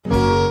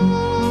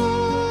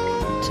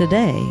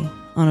Today,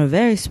 on a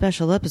very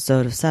special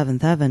episode of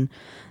Seventh Heaven,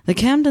 the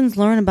Camdens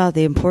learn about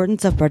the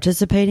importance of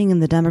participating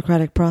in the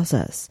democratic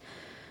process.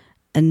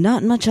 And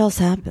not much else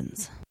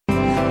happens.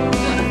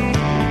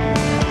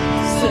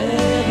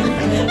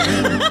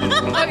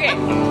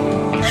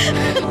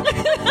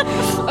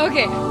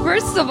 Okay,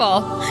 first of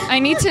all, I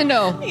need to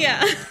know.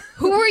 Yeah.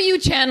 Who are you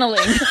channeling?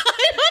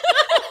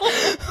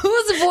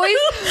 Whose voice?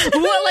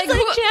 What, like, who,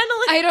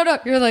 channeling? I don't know.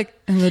 You're like,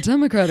 in the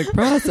democratic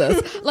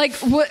process. Like,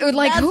 what?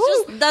 Like, That's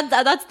who?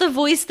 That's the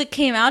voice that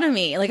came out of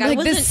me. Like I Like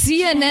wasn't the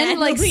CNN,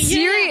 like, channeling-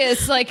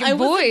 serious, like,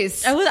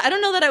 voice. I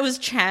don't know that I was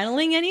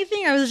channeling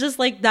anything. I was just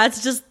like,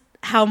 that's just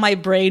how my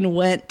brain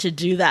went to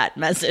do that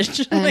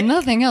message. And Like,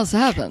 nothing else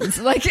happens.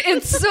 Like,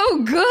 it's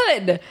so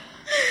good.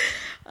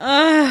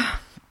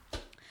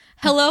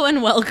 hello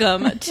and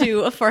welcome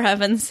to For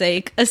Heaven's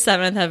Sake, a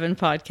Seventh Heaven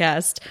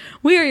podcast.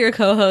 We are your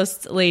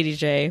co-hosts, Lady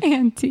J.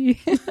 Auntie.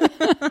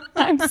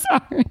 I'm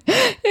sorry.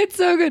 It's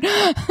so good.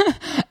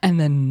 And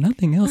then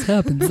nothing else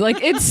happens.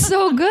 Like, it's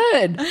so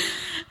good.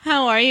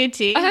 How are you,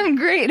 T? I'm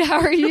great. How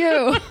are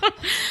you?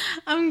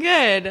 I'm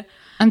good.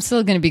 I'm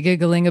still going to be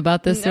giggling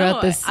about this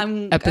throughout this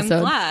episode.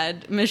 I'm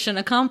glad. Mission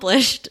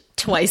accomplished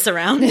twice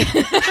around.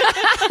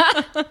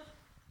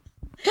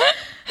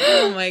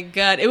 Oh my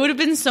god. It would have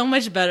been so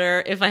much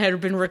better if I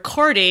had been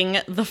recording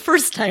the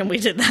first time we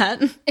did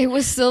that. It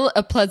was still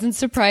a pleasant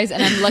surprise,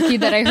 and I'm lucky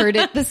that I heard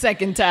it the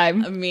second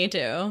time. Me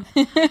too.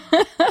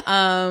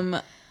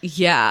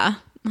 Yeah.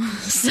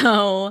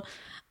 So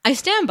I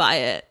stand by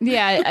it.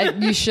 Yeah,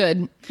 you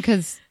should,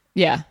 because,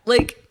 yeah.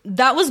 Like,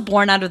 that was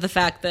born out of the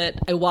fact that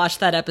I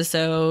watched that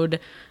episode,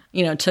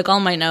 you know, took all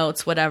my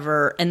notes,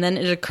 whatever, and then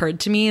it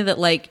occurred to me that,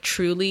 like,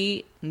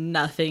 truly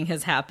nothing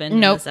has happened in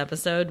this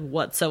episode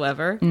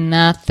whatsoever.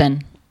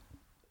 Nothing.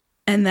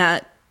 And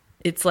that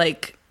it's,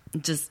 like,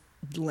 just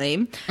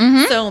lame.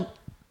 So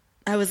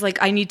I was like,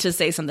 I need to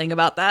say something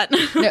about that.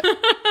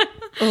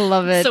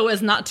 Love it. So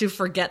as not to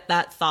forget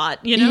that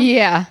thought, you know?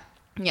 Yeah.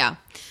 Yeah.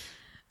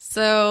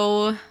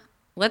 So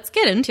let's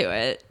get into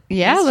it.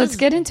 Yeah, let's just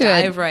get into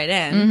it. Dive right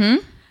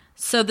in.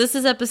 So this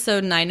is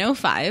episode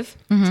 905,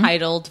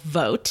 titled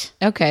Vote.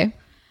 Okay.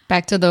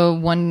 Back to the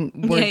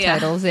one-word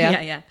titles,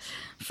 Yeah.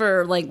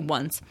 For, like,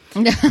 once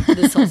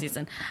this whole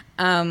season.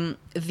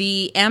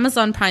 The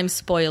Amazon Prime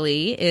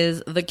spoilie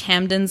is the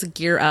Camdens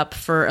gear up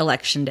for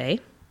Election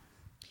Day.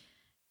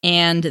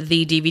 And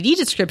the DVD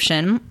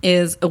description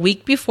is a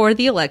week before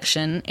the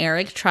election,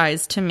 Eric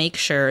tries to make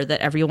sure that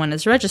everyone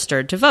is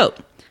registered to vote.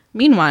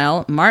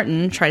 Meanwhile,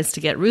 Martin tries to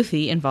get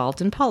Ruthie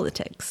involved in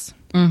politics.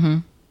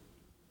 And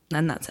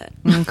that's it.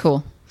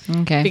 Cool.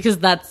 Okay. Because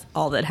that's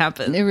all that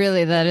happens.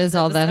 Really, that is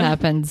all that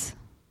happens.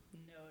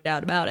 No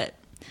doubt about it.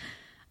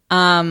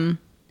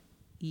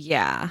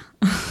 Yeah.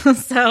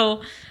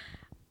 So,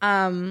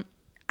 the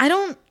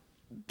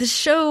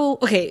show,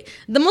 okay,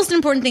 the most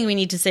important thing we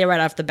need to say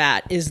right off the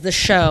bat is the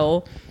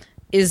show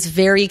is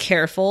very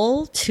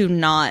careful to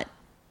not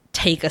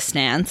take a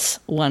stance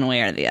one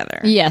way or the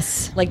other.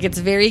 Yes. Like, it's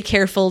very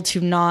careful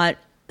to not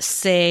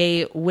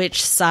say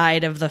which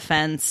side of the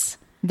fence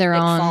They're it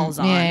on. falls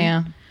on.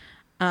 Yeah.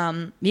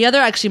 The other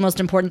actually most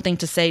important thing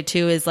to say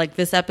too is, like,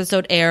 this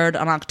episode aired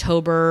on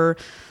October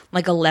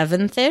like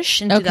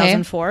 11th-ish in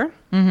 2004.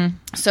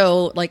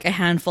 So, like, a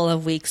handful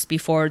of weeks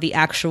before the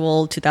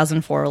actual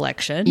 2004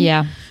 election.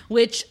 Yeah.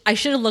 Which I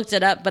should have looked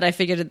it up, but I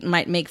figured it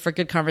might make for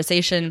good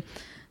conversation.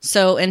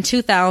 So in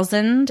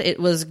 2000,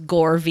 it was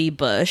Gore v.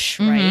 Bush,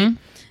 right?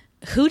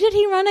 Who did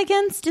he run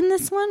against in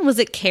this one? Was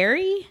it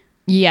Kerry?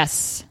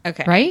 Yes.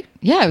 Okay. Right?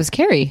 Yeah, it was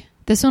Carrie.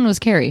 This one was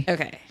Carrie.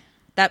 Okay.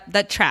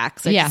 That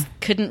tracks. I just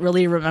couldn't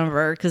really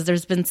remember because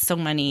there's been so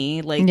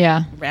many, like,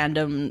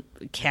 random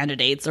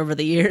candidates over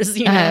the years,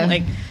 you know?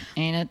 Like,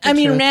 ain't it? I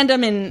mean,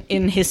 random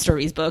in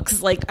history's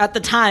books. Like, at the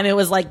time, it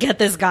was like, get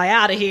this guy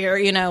out of here,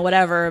 you know,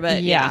 whatever.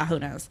 But yeah, who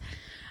knows?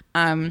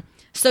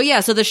 So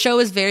the show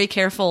is very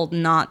careful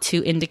not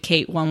to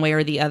indicate one way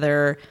or the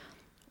other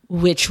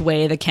which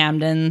way the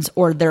Camdens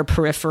or their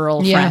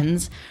peripheral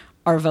friends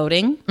are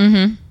voting.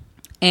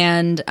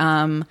 And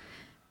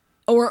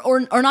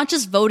or not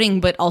just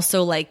voting, but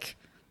also, like,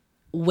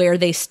 where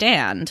they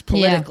stand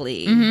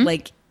politically.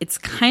 Like, it's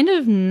kind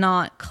of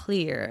not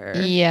clear.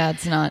 Yeah,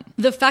 it's not.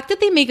 The fact that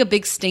they make a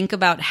big stink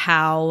about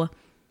how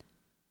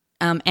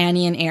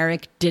Annie and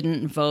Eric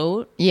didn't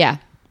vote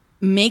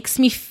makes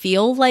me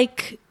feel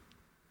like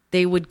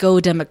they would go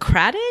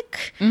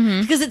Democratic,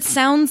 because it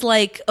sounds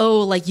like, oh,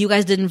 like, you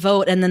guys didn't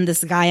vote and then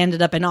this guy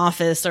ended up in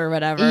office or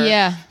whatever.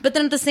 Yeah. But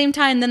then at the same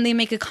time, then they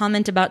make a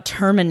comment about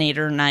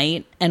Terminator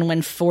Night and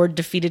when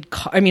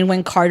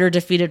when Carter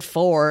defeated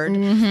Ford.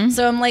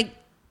 So I'm like,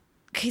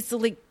 okay, so,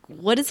 like,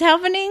 what is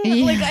happening?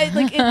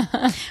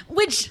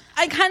 Which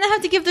I kind of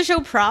have to give the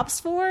show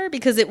props for,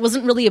 because it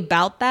wasn't really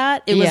about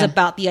that. It was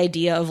about the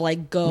idea of,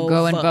 like,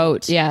 go and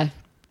vote. Yeah.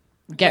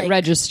 Get, like,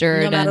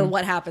 registered. No matter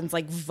what happens,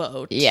 like,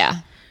 vote. Yeah.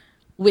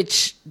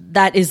 Which,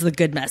 that is the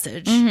good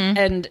message,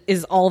 and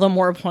is all the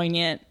more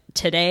poignant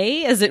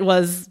today as it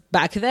was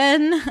back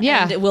then.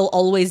 Yeah. And it will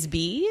always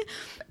be.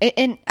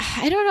 And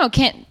I don't know,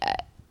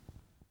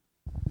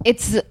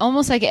 it's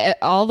almost like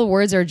all the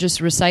words are just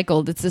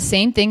recycled. It's the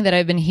same thing that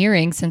I've been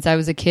hearing since I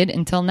was a kid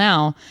until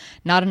now.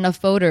 Not enough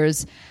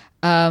voters.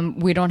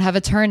 We don't have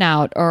a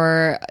turnout,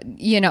 or,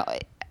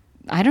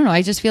 I don't know.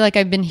 I just feel like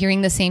I've been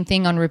hearing the same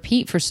thing on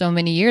repeat for so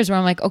many years where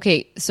I'm like,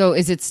 okay, so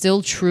is it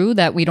still true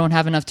that we don't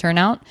have enough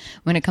turnout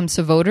when it comes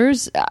to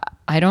voters?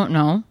 I don't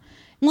know.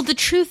 Well, the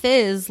truth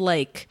is,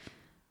 like,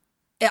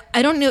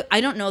 I don't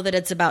know that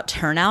it's about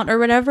turnout or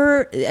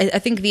whatever. I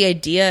think the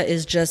idea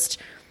is just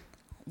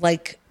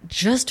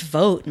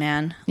vote,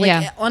 man. Like,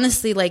 yeah.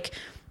 Honestly, like,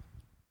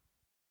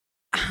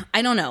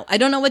 I don't know. I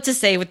don't know what to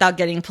say without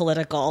getting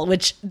political,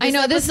 which I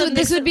know this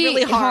would be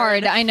really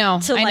hard. I know.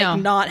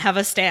 Not have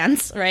a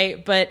stance,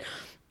 right? But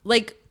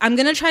like, I'm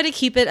going to try to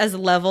keep it as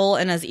level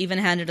and as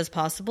even-handed as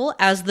possible,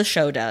 as the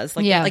show does.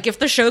 Like, yeah. Like, if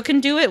the show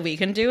can do it, we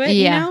can do it,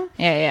 yeah. you know?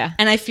 Yeah.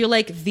 And I feel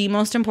like the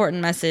most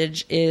important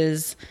message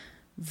is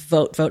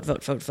vote.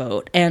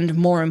 And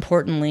more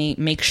importantly,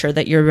 make sure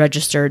that you're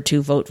registered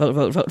to vote.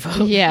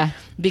 Yeah.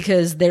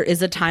 Because there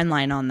is a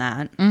timeline on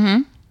that.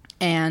 Mm-hmm.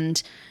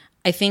 And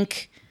I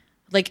think,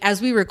 like,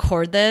 as we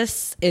record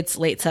this, it's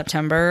late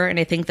September, and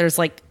I think there's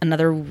like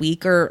another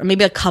week or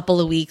maybe a couple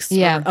of weeks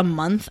or a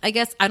month, I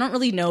guess. I don't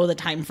really know the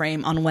time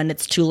frame on when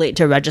it's too late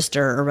to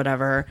register or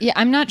whatever. Yeah,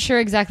 I'm not sure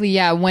exactly,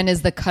 when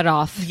is the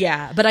cutoff.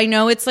 Yeah, but I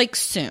know it's like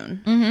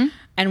soon. Mm-hmm.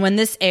 And when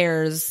this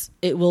airs,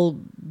 it will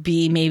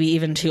be maybe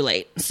even too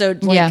late. So,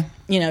 like,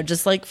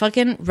 just like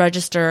fucking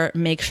register,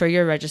 make sure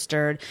you're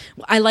registered.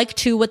 I like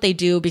too what they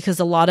do, because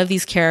a lot of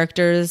these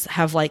characters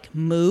have like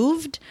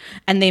moved,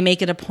 and they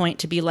make it a point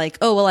to be like,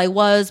 oh, well, I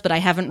was, but I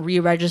haven't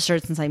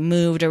re-registered since I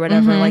moved or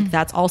whatever. Like,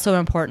 that's also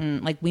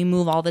important. Like, we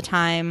move all the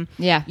time,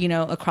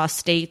 across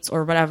states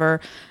or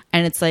whatever.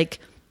 And it's like,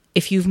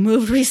 if you've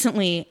moved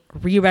recently,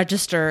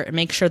 re-register and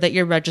make sure that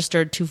you're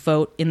registered to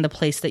vote in the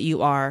place that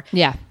you are.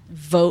 Yeah.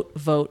 Vote.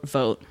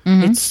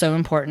 It's so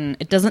important.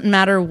 It doesn't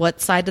matter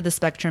what side of the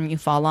spectrum you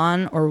fall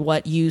on or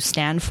what you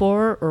stand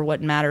for or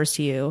what matters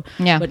to you.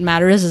 Yeah. What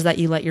matters is that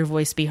you let your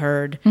voice be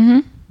heard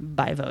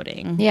by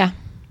voting. Yeah.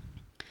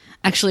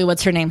 Actually,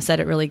 what's her name said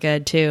it really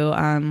good too.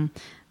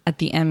 At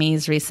the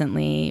Emmys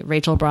recently,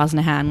 Rachel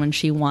Brosnahan, when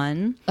she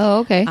won. Oh,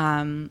 okay.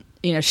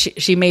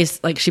 She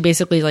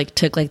basically like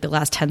took like the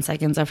last 10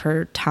 seconds of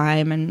her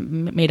time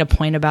and made a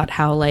point about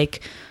how,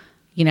 like,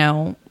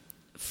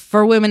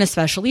 for women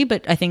especially,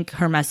 but I think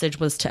her message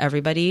was to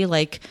everybody,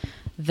 like,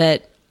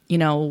 that,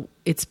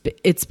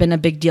 it's been a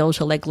big deal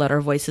to like let our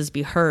voices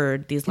be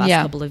heard these last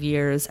couple of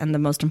years, and the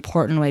most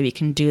important way we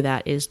can do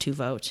that is to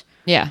vote.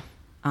 Yeah.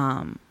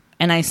 And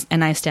I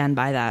stand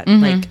by that.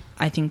 Like,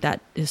 I think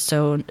that is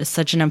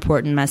such an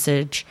important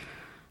message.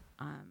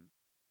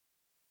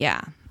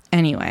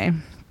 Anyway,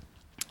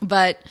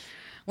 but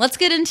let's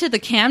get into the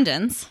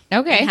Camdens.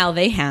 Okay. And how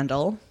they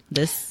handle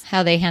this.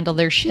 How they handle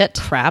their shit.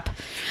 Crap.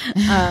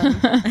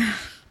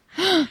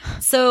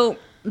 So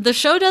the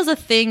show does a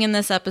thing in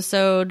this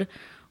episode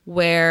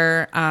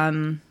where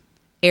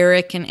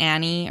Eric and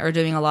Annie are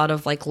doing a lot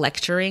of like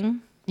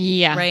lecturing.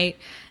 Yeah. Right?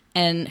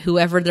 And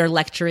whoever they're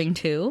lecturing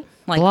to.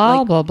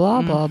 Blah, blah,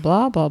 blah, blah,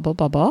 blah, blah, blah,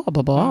 blah, blah,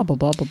 blah,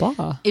 blah, blah,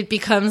 blah. It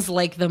becomes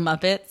like the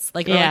Muppets,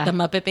 like the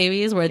Muppet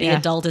Babies, where the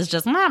adult is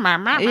just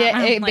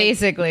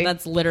basically.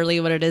 That's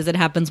literally what it is. It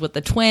happens with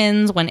the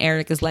twins when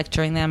Eric is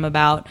lecturing them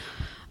about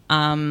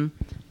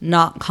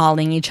not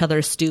calling each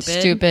other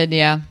stupid,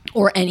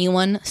 or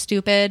anyone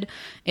stupid.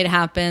 It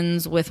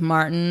happens with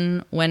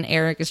Martin when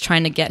Eric is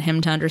trying to get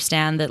him to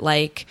understand that,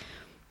 like,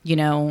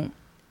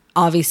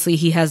 obviously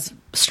he has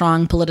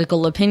strong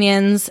political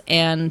opinions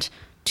and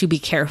to be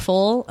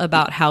careful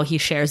about how he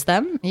shares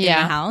them in the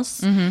house.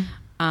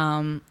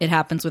 Mm-hmm. It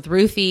happens with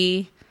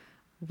Ruthie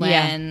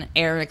when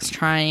Eric's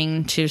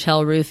trying to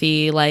tell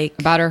Ruthie, like,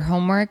 about her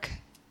homework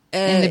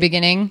in the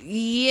beginning.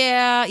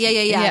 Yeah.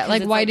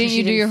 Like, why didn't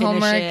you do your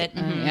homework?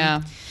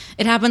 Mm-hmm.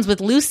 It happens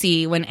with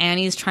Lucy when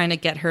Annie's trying to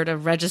get her to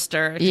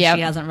register because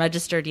she hasn't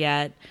registered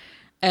yet.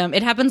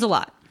 It happens a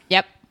lot.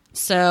 Yep.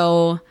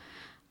 So,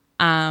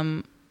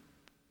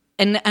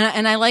 And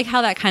I like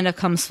how that kind of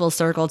comes full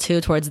circle too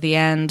towards the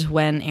end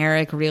when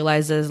Eric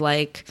realizes,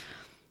 like,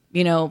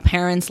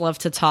 parents love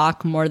to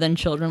talk more than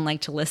children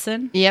like to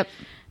listen. Yep.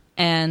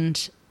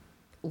 And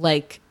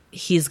like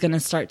he's going to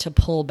start to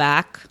pull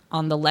back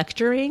on the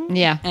lecturing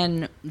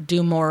and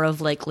do more of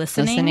like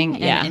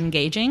listening and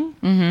engaging.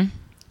 Mm-hmm.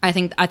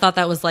 I thought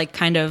that was like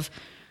kind of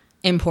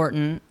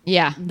important.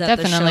 Yeah, that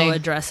definitely. the show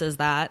addresses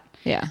that.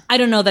 Yeah. I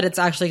don't know that it's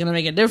actually going to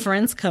make a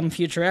difference come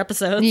future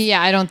episodes.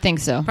 Yeah, I don't think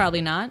so.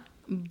 Probably not.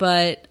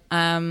 But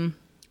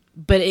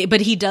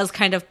he does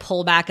kind of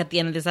pull back at the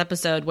end of this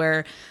episode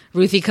where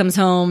Ruthie comes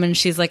home and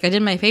she's like, I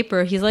did my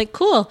paper. He's like,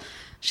 cool.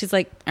 She's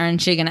like,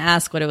 aren't you going to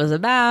ask what it was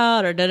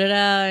about or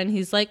da-da-da? And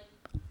he's like,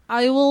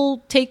 I will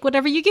take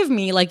whatever you give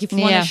me. Like, if you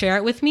want to share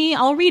it with me,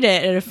 I'll read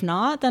it. And if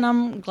not, then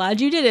I'm glad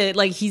you did it.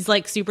 Like, he's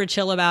like super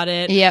chill about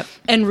it. Yep.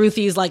 And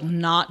Ruthie's like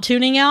not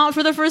tuning out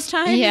for the first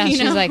time. Yeah.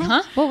 She's like,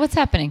 huh? What's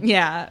happening?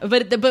 Yeah.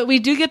 But we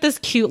do get this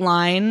cute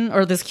line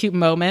or this cute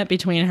moment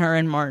between her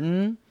and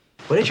Martin.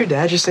 What did your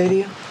dad just say to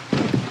you?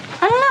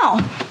 I don't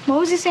know. What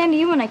was he saying to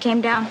you when I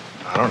came down?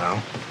 I don't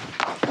know.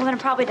 Well, then it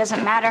probably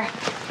doesn't matter.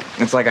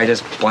 It's like I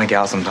just blank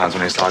out sometimes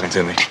when he's talking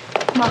to me.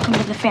 Welcome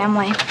to the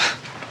family.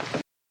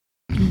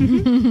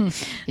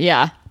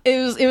 Yeah.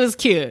 It was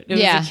cute. It was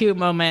Yeah. a cute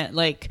moment,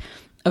 like,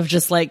 of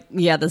just like,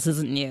 yeah, this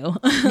isn't new.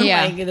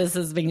 Yeah. Like, this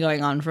has been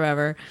going on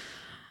forever.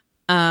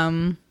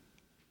 But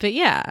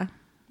yeah.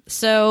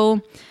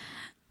 So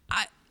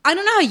I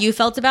don't know how you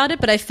felt about it,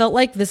 but I felt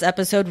like this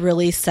episode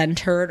really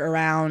centered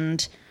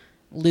around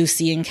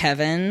Lucy and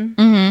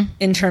Kevin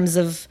in terms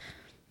of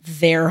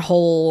their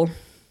whole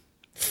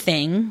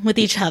thing with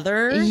each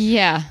other.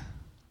 Yeah.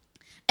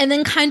 And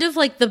then kind of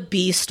like the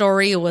B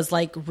story was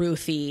like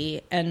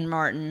Ruthie and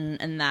Martin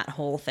and that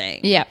whole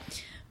thing. Yeah.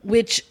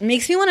 Which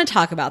makes me want to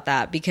talk about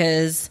that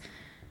because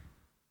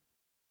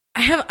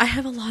I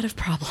have a lot of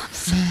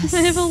problems.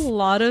 I have a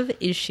lot of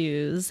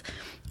issues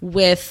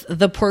with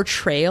the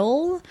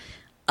portrayal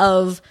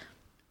of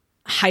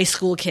high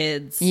school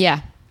kids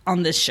Yeah.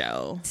 on this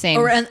show. Same.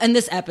 Or and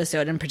this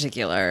episode in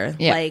particular.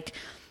 Yeah. Like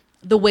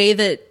the way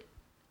that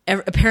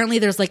apparently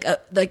there's like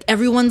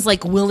everyone's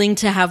like willing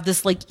to have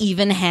this like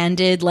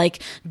even-handed like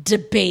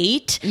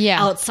debate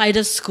outside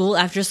of school,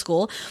 after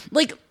school.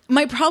 Like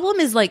my problem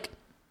is like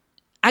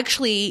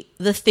actually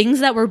the things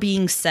that were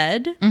being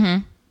said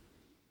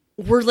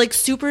were like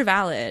super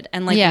valid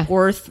and like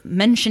worth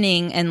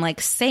mentioning and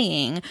like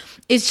saying.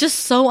 It's just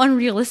so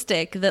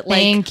unrealistic that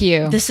like Thank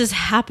you. this is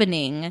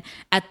happening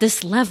at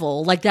this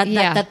level, like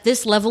that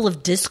this level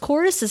of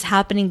discourse is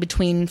happening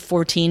between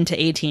 14 to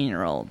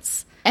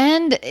 18-year-olds.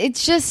 And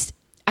it's just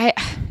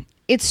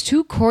it's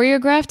too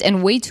choreographed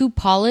and way too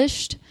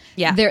polished.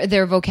 Yeah.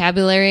 Their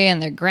vocabulary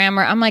and their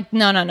grammar. I'm like,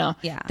 no.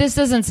 Yeah. This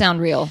doesn't sound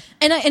real.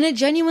 And it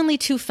genuinely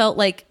too felt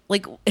like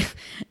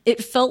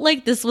it felt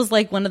like this was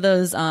like one of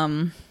those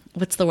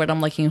what's the word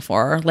I'm looking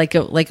for? Like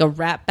a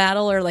rap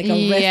battle or like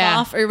a riff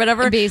off or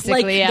whatever.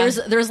 Basically, like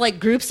there's like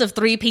groups of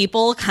 3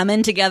 people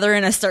coming together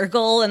in a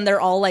circle and they're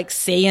all like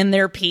saying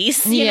their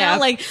piece. You know?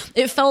 Like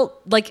it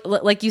felt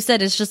like you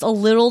said, it's just a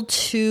little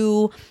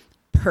too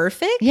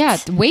perfect. Yeah,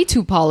 way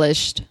too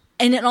polished.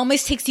 And it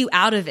almost takes you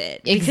out of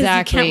it. Because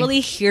Exactly. you can't really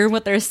hear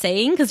what they're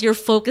saying because you're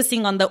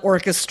focusing on the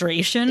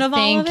orchestration of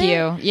all of it. Thank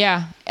you.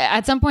 Yeah.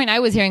 At some point I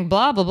was hearing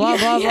blah, blah, blah,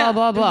 blah, blah,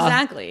 blah, blah.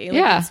 Exactly. Like,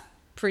 Yeah. it's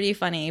pretty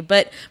funny.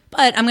 But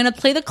I'm going to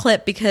play the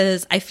clip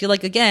because I feel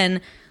like,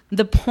 again,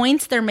 the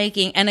points they're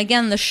making, and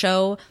again, the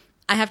show,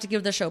 I have to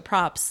give the show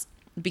props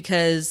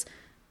because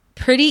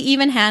pretty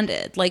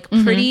even-handed, like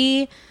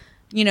pretty,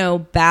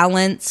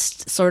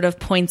 balanced sort of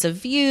points of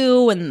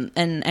view and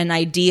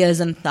ideas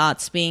and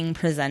thoughts being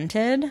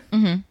presented.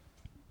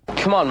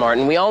 Come on,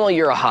 Martin. We all know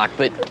you're a hawk,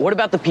 but what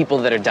about the people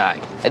that are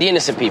dying? The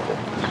innocent people.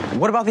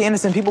 What about the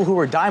innocent people who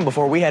were dying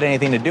before we had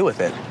anything to do with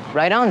it?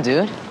 Right on,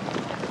 dude.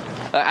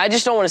 I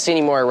just don't want to see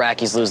any more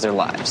Iraqis lose their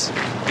lives.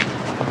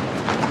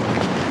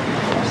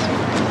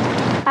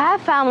 I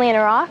have family in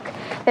Iraq.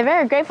 They're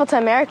very grateful to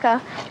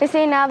America. They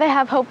say now they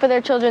have hope for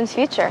their children's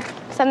future,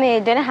 something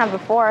they didn't have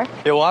before.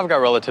 Yeah, well, I've got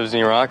relatives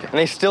in Iraq, and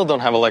they still don't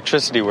have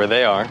electricity where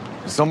they are.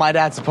 So my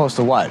dad's supposed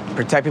to what?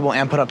 Protect people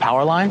and put up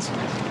power lines?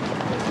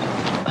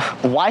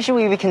 Why should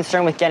we be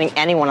concerned with getting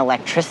anyone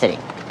electricity?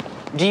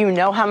 Do you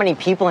know how many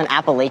people in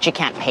Appalachia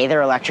can't pay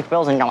their electric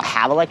bills and don't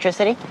have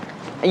electricity?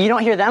 You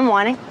don't hear them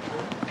whining.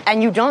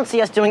 And you don't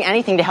see us doing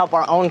anything to help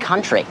our own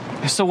country.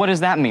 So what does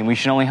that mean? We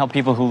should only help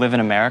people who live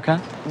in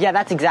America? Yeah,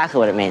 that's exactly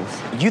what it means.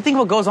 You think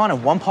what goes on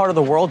in one part of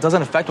the world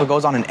doesn't affect what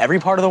goes on in every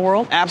part of the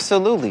world?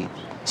 Absolutely.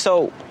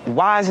 So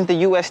why isn't the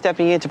U.S.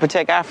 stepping in to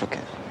protect Africa?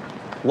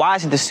 Why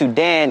isn't the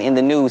Sudan in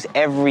the news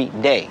every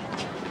day?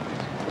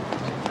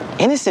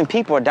 Innocent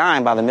people are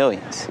dying by the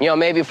millions.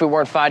 Maybe if we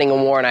weren't fighting a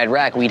war in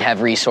Iraq, we'd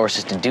have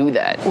resources to do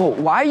that. Well,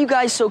 why are you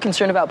guys so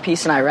concerned about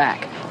peace in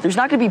Iraq? There's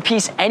not going to be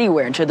peace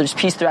anywhere until there's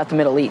peace throughout the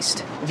Middle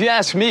East. If you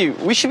ask me,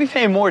 we should be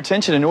paying more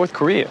attention to North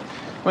Korea.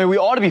 I mean, we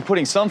ought to be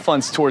putting some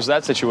funds towards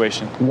that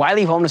situation. Why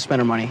leave home to spend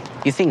our money?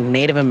 You think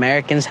Native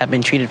Americans have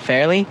been treated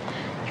fairly?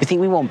 You think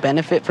we won't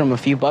benefit from a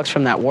few bucks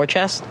from that war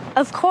chest?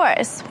 Of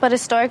course, but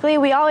historically,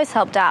 we always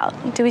helped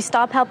out. Do we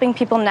stop helping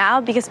people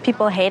now because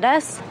people hate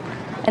us?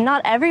 And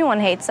not everyone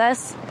hates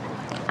us.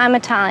 I'm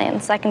Italian,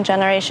 2nd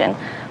generation.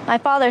 My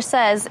father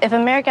says if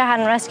America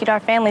hadn't rescued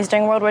our families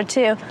during World War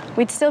II,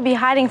 we'd still be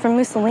hiding from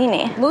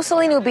Mussolini.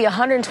 Mussolini would be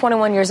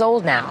 121 years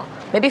old now.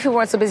 Maybe if we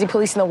weren't so busy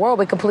policing the world,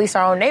 we could police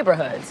our own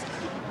neighborhoods.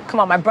 Come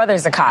on, my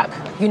brother's a cop.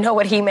 You know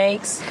what he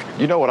makes?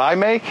 You know what I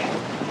make?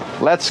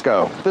 Let's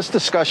go. This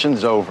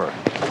discussion's over.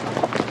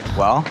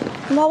 Well,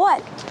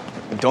 what?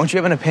 Don't you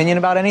have an opinion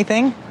about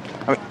anything?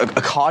 I mean,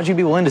 a cause you'd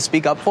be willing to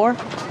speak up for?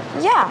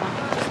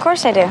 Yeah, of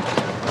course I do.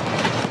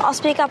 I'll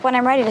speak up when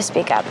I'm ready to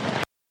speak up.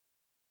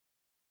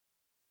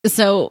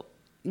 So,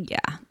 yeah.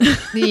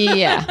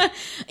 Yeah.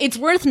 It's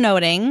worth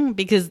noting,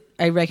 because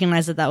I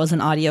recognize that was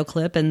an audio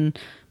clip and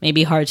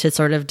maybe hard to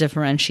sort of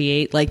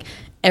differentiate. Like,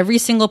 every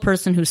single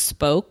person who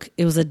spoke,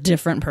 it was a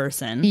different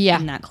person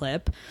in that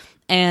clip.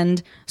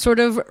 And sort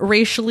of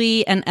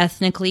racially and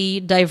ethnically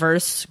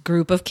diverse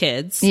group of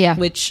kids. Yeah.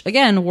 Which,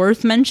 again,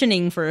 worth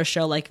mentioning for a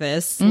show like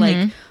this.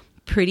 Like,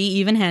 pretty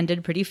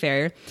even-handed, pretty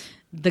fair.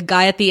 the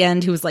guy at the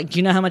end who was like, do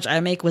you know how much I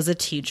make, was a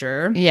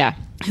teacher. Yeah.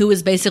 Who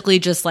was basically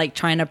just like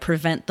trying to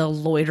prevent the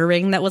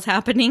loitering that was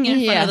happening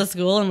in front of the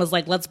school, and was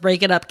like, let's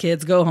break it up,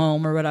 kids, go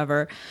home or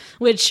whatever.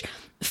 Which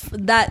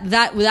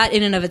that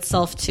in and of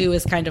itself too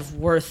is kind of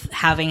worth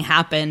having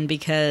happen,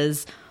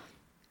 because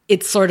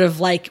it sort of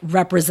like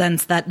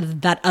represents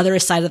that other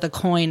side of the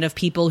coin of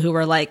people who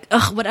are like,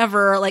 ugh,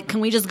 whatever, like, can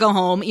we just go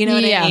home? You know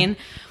what I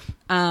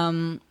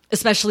mean?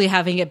 Especially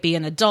having it be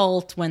an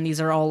adult when these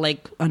are all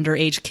like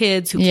underage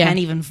kids who can't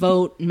even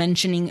vote,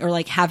 mentioning or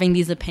like having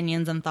these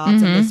opinions and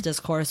thoughts in this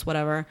discourse,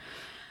 whatever.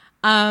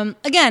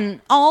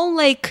 Again, all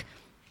like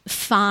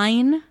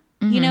fine,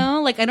 you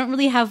know, like I don't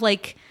really have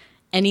like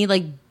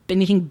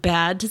anything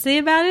bad to say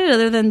about it,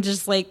 other than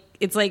just like,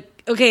 it's like,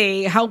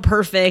 okay, how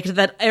perfect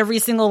that every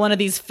single one of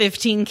these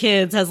 15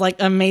 kids has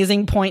like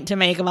amazing point to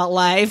make about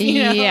life.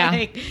 You know?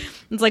 Like,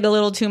 it's like a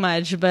little too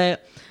much,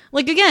 but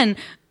like, again,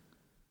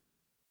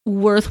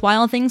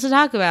 worthwhile things to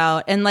talk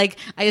about. And like,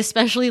 I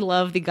especially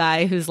love the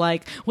guy who's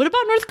like, what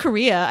about North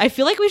Korea? I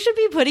feel like we should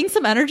be putting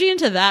some energy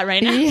into that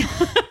right now.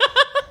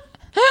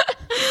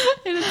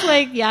 And it's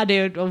like, yeah,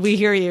 dude, we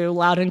hear you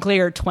loud and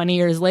clear 20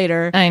 years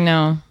later. I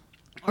know.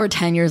 Or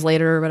 10 years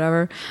later or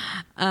whatever.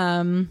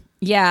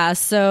 Yeah,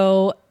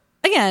 so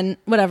again,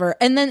 whatever.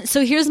 And then,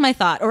 so here's my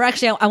thought. Or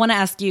actually, I want to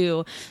ask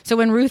you. So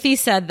when Ruthie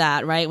said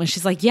that, right, when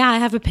she's like, yeah, I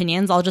have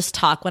opinions, I'll just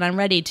talk when I'm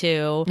ready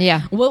to.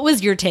 Yeah. What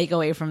was your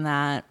takeaway from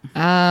that?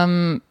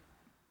 I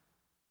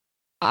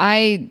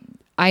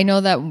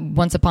know that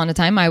once upon a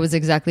time, I was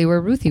exactly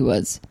where Ruthie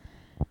was.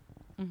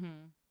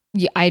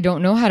 Yeah, I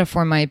don't know how to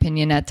form my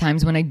opinion at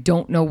times when I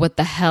don't know what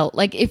the hell.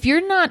 Like, if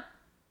you're not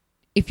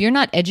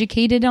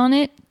educated on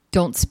it,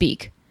 don't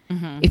speak.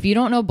 If you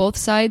don't know both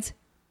sides,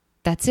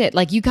 that's it.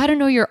 Like, you got to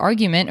know your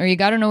argument, or you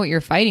got to know what you're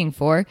fighting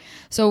for.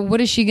 So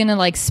what is she going to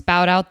like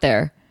spout out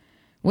there?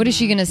 What is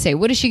she going to say?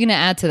 What is she going to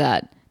add to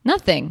that?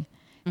 Nothing.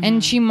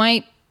 And she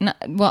might not,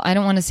 well, I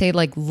don't want to say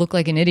like look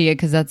like an idiot,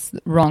 because that's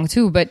wrong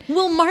too, but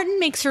well, Martin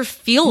makes her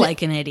feel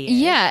like an idiot.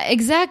 Yeah,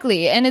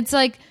 exactly. And it's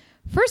like,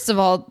 first of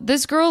all,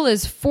 this girl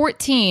is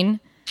 14.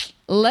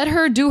 Let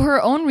her do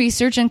her own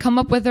research and come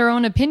up with her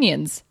own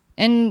opinions.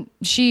 And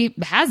she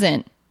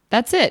hasn't.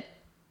 That's it.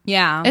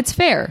 Yeah. It's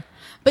fair.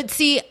 But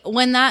see,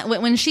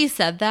 when she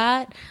said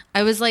that,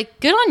 I was like,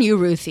 good on you,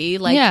 Ruthie.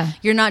 Like,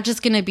 you're not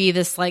just going to be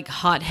this like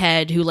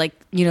hothead who like,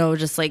 you know,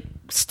 just like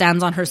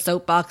stands on her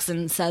soapbox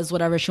and says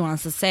whatever she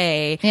wants to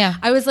say. Yeah.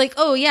 I was like,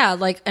 oh yeah,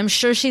 like I'm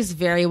sure she's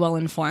very well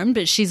informed,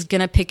 but she's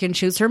going to pick and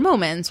choose her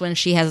moments when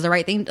she has the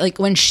right thing, like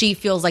when she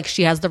feels like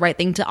she has the right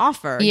thing to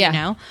offer, you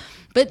know?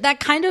 But that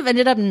kind of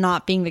ended up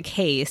not being the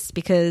case,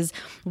 because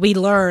we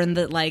learned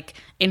that, like,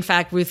 in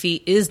fact,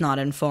 Ruthie is not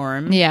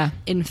informed. Yeah.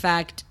 In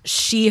fact,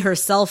 she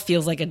herself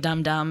feels like a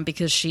dum-dum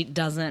because she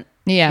doesn't,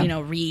 you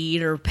know,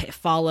 read or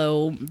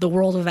follow the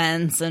world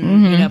events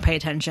and, you know, pay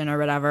attention or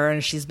whatever.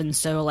 And she's been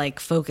so, like,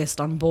 focused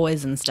on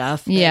boys and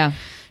stuff. Yeah.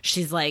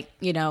 She's like,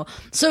 you know,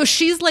 so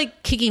she's,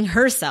 like, kicking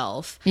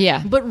herself.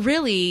 Yeah. But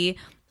really,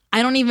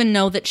 I don't even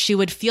know that she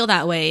would feel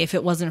that way if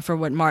it wasn't for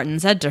what Martin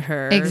said to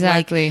her.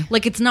 Exactly.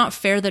 Like it's not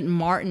fair that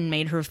Martin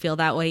made her feel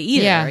that way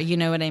either. Yeah. You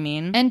know what I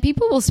mean? And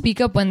people will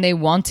speak up when they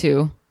want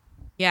to.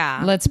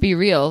 Yeah. Let's be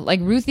real. Like,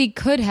 Ruthie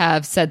could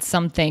have said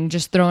something,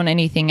 just thrown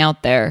anything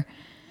out there.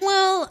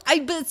 Well,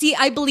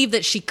 I believe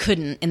that she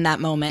couldn't in that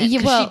moment.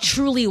 Yeah, well, she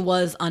truly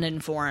was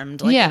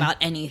uninformed about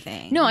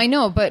anything. No, I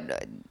know,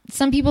 but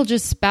some people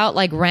just spout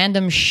like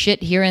random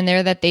shit here and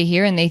there that they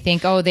hear, and they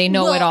think, oh, they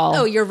know it all.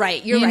 Oh, you're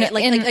right. You're right.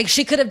 Like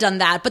she could have done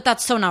that, but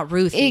that's so not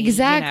Ruthie.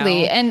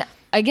 Exactly. You know? And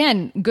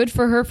again, good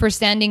for her for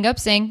standing up,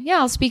 saying, yeah,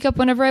 I'll speak up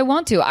whenever I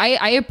want to.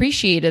 I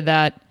appreciated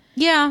that.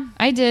 Yeah.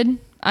 I did.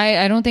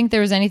 I don't think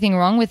there was anything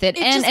wrong with it.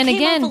 It and just and came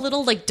again, off a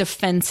little like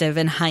defensive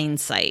in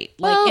hindsight.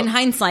 Well, like in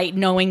hindsight,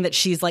 knowing that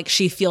she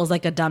feels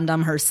like a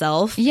dum-dum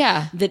herself.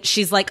 Yeah. That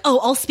she's like, oh,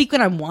 I'll speak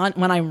when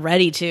I'm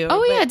ready to.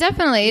 Oh, yeah,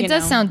 definitely. It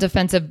does sound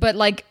defensive, but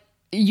like,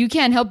 you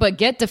can't help but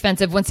get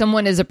defensive when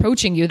someone is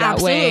approaching you that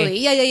way.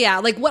 Absolutely. Yeah.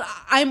 Like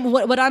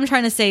what I'm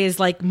trying to say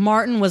is like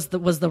Martin was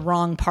the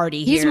wrong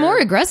party here. He's more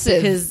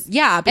aggressive.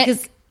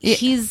 Because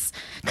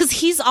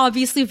he's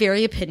obviously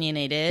very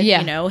opinionated.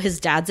 Yeah. You know,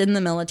 his dad's in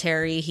the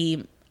military.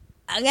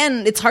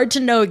 Again, it's hard to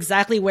know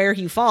exactly where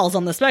he falls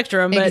on the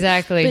spectrum. But,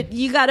 exactly. But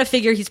you got to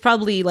figure he's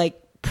probably like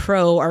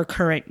pro our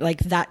current, like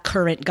that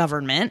current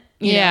government,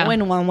 you know,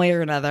 in one way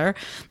or another,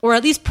 or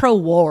at least pro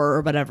war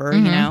or whatever,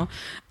 you know?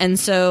 And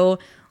so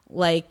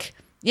like,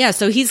 yeah,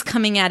 so he's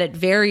coming at it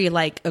very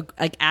like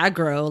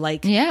aggro,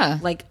 like,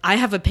 like I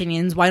have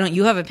opinions. Why don't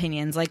you have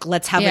opinions? Like,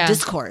 let's have a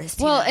discourse.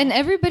 Well, and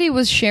everybody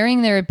was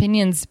sharing their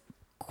opinions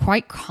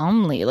quite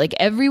calmly. Like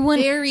everyone,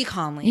 very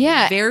calmly,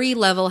 yeah, very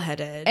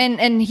level-headed.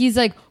 And he's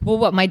like, well,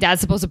 what? My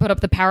dad's supposed to put up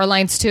the power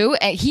lines too.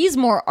 And he's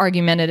more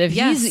argumentative.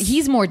 Yes.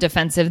 He's more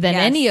defensive than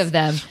any of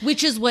them.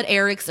 Which is what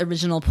Eric's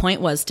original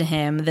point was to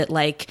him. That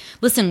like,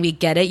 listen, we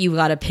get it. You've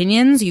got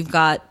opinions, you've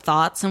got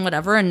thoughts, and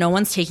whatever, and no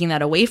one's taking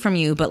that away from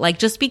you. But like,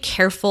 just be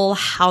careful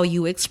how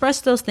you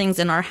express those things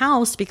in our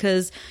house,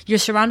 because you're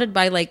surrounded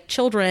by like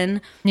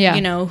children,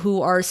 you know,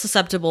 who are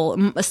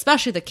susceptible,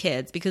 especially the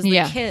kids, because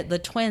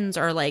the twins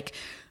are like,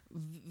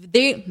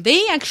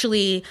 they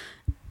actually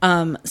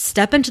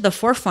step into the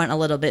forefront a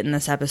little bit in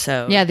this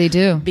episode. Yeah, they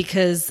do.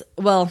 Because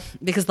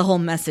the whole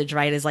message,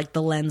 right, is like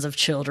the lens of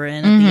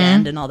children at the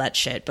end and all that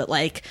shit. But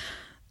like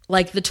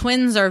the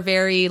twins are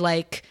very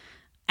like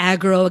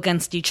aggro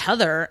against each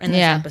other in this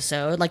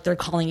episode. Like they're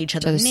calling each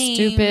other names.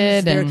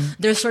 Stupid.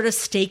 They're sort of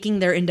staking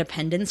their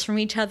independence from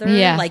each other.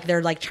 Yeah. Like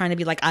they're like trying to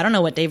be like, I don't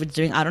know what David's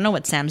doing. I don't know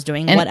what Sam's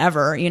doing.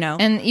 Whatever, you know.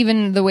 And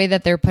even the way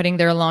that they're putting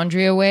their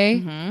laundry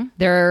away,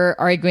 they're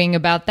arguing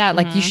about that.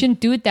 Like, you shouldn't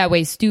do it that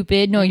way,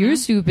 stupid. No, you're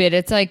stupid.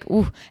 It's like,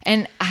 ooh.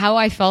 And how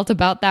I felt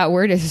about that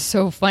word is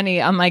so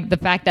funny. I'm like, the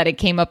fact that it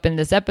came up in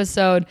this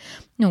episode.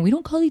 No, we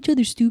don't call each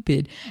other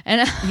stupid.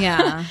 And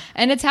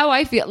and it's how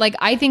I feel. Like,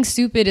 I think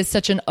stupid is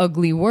such an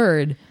ugly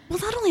word. Well,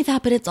 not only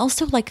that, but it's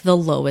also like the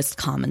lowest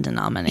common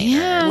denominator.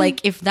 Yeah.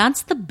 Like, if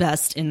that's the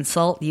best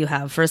insult you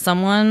have for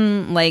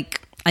someone,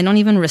 like, I don't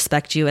even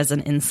respect you as an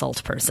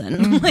insult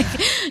person. Like,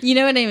 you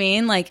know what I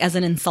mean? Like, as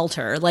an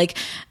insulter. Like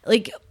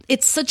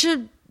it's such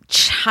a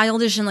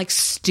childish and like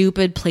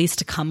stupid place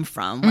to come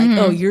from. Like,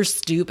 oh, you're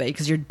stupid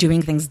because you're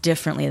doing things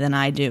differently than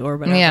I do or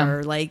whatever.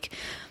 Yeah. Like,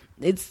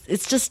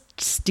 it's just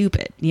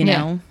stupid, you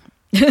know?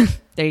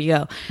 There you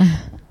go.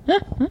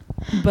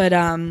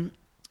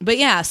 But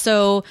yeah,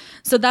 so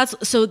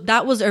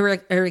that was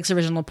Eric's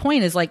original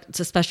point, is like,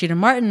 especially to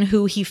Martin,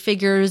 who he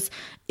figures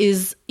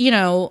is, you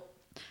know,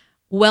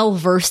 well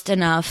versed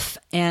enough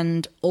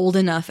and old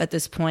enough at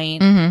this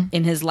point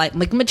in his life,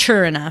 like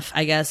mature enough,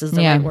 I guess is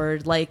the right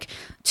word, like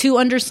to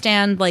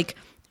understand like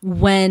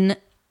when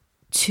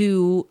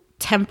to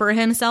temper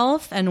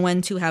himself and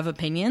when to have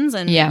opinions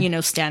and you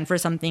know, stand for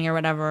something or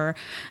whatever.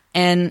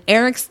 And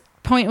Eric's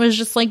point was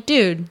just like,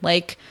 dude,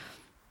 like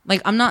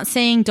I'm not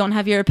saying don't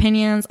have your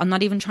opinions. I'm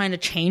not even trying to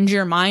change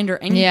your mind or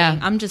anything.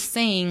 I'm just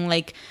saying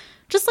like,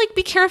 just like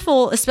be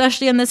careful,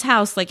 especially in this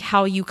house, like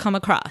how you come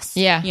across.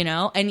 You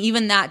know, and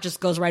even that just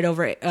goes right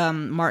over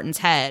Martin's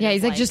head. Yeah,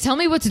 he's like, just tell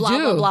me what to do.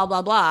 do. Blah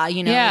blah blah.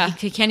 You know,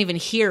 he can't even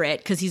hear it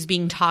because he's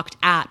being talked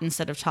at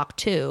instead of talked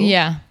to.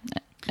 Yeah.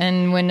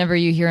 And whenever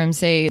you hear him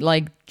say,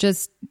 like,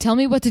 just tell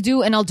me what to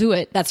do and I'll do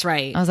it. That's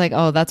right. I was like,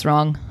 oh, that's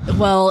wrong.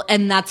 Well,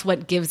 and that's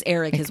what gives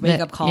Eric his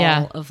wake-up call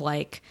of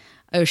like,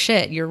 oh,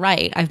 shit, you're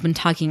right. I've been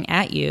talking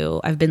at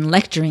you. I've been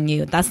lecturing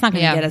you. That's not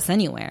going to get us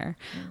anywhere.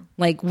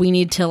 Like, we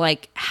need to,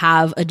 like,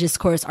 have a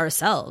discourse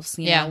ourselves.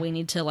 You know? We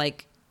need to,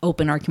 like,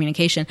 open our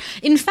communication.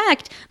 In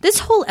fact, this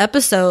whole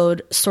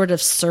episode sort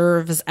of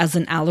serves as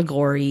an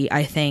allegory,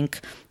 I think,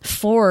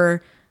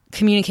 for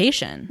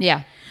communication.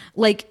 Yeah.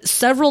 Like,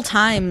 several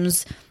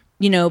times,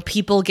 you know,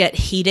 people get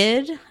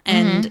heated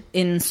and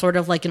in sort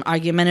of like an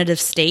argumentative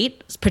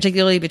state,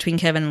 particularly between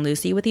Kevin and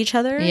Lucy with each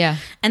other. Yeah.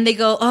 And they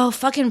go, oh,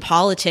 fucking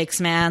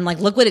politics, man. Like,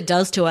 look what it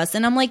does to us.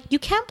 And I'm like, you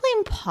can't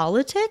blame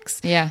politics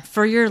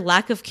for your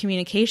lack of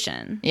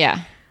communication.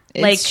 Yeah.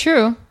 It's like,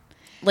 true.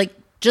 Like,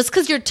 just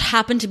because you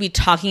happen to be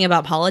talking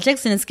about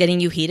politics and it's getting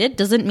you heated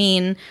doesn't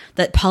mean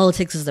that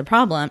politics is the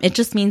problem. It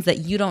just means that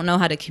you don't know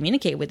how to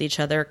communicate with each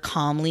other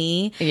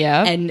calmly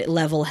and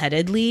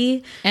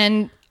level-headedly.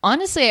 And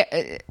honestly,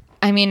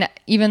 I mean,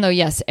 even though,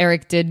 yes,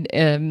 Eric did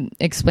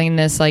explain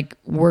this, like,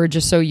 we're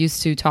just so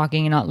used to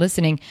talking and not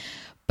listening,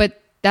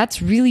 but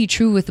that's really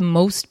true with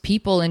most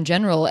people in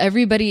general.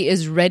 Everybody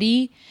is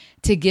ready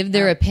to give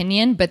their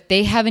opinion, but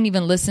they haven't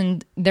even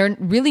listened. They're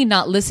really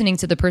not listening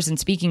to the person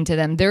speaking to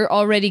them. They're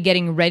already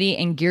getting ready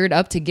and geared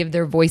up to give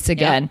their voice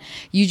again.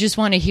 You just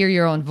want to hear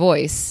your own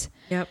voice.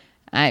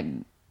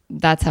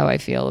 That's how I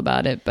feel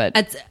about it.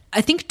 But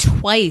I think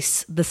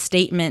twice the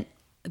statement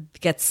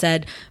gets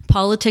said,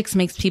 politics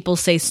makes people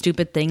say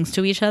stupid things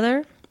to each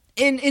other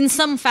in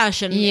some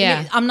fashion.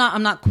 I'm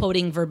not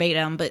quoting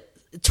verbatim, but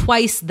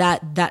twice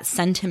that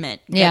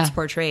sentiment gets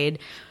portrayed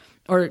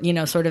or, you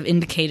know, sort of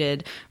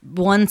indicated.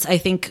 Once, I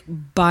think,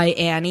 by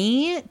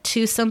Annie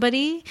to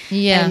somebody.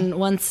 And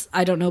once,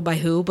 I don't know by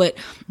who, but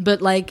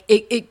like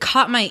it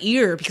caught my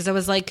ear because I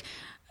was like,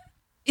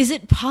 is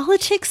it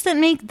politics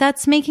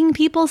that's making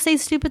people say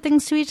stupid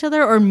things to each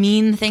other or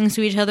mean things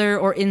to each other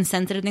or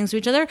insensitive things to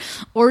each other?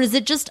 Or is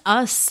it just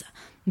us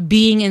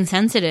being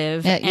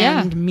insensitive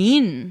and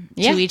mean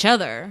to each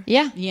other?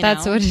 Yeah,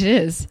 that's what it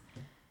is.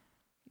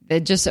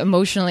 That just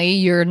emotionally,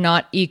 you're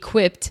not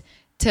equipped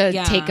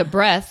to take a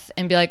breath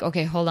and be like,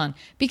 okay, hold on.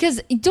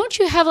 Because don't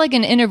you have like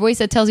an inner voice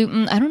that tells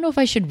you, I don't know if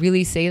I should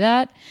really say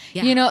that?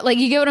 You know, like,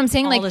 you get what I'm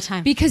saying? All like, the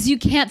time. Because you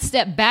can't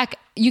step back.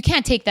 You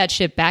can't take that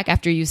shit back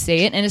after you say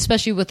it. And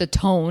especially with the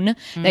tone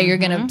that you're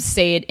going to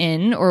say it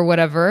in or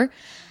whatever.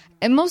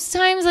 And most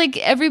times, like,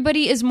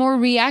 everybody is more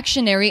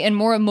reactionary and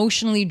more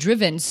emotionally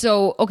driven.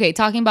 So, okay,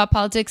 talking about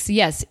politics,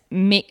 yes,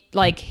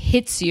 like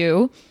hits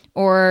you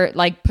or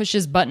like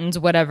pushes buttons,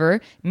 whatever,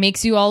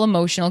 makes you all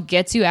emotional,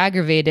 gets you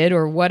aggravated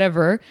or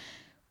whatever.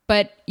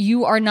 But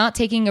you are not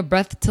taking a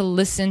breath to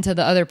listen to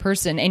the other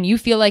person, and you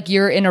feel like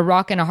you're in a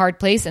rock and a hard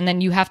place, and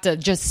then you have to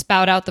just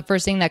spout out the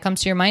first thing that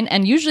comes to your mind.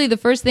 And usually the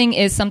first thing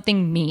is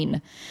something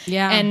mean,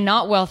 and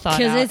not well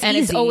thought out. It's and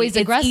easy. It's always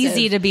aggressive. It's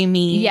easy to be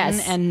mean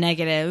Yes. and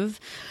negative.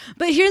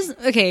 But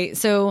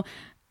so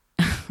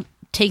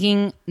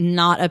taking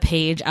not a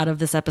page out of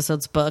this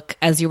episode's book,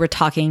 as you were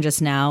talking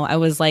just now, I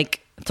was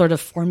like sort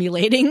of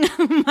formulating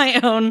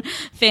my own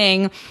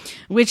thing,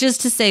 which is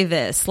to say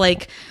this,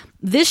 like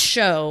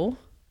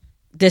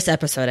this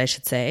episode, I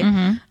should say,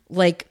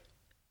 like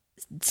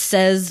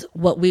says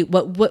what we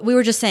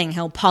were just saying,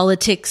 how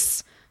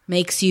politics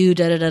makes you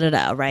da da da da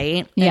da,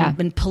 right? Yeah.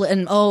 And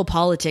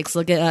politics,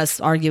 look at us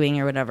arguing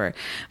or whatever.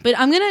 But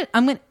I'm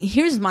gonna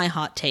here's my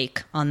hot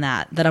take on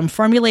that I'm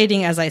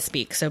formulating as I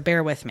speak, so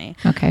bear with me.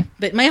 Okay.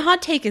 But my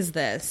hot take is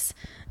this.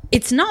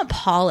 It's not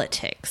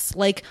politics.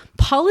 Like,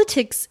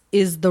 politics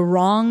is the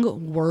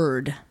wrong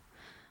word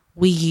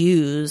we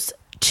use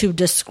to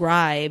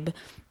describe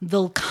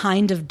the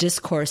kind of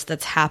discourse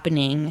that's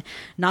happening,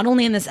 not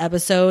only in this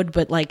episode,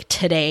 but like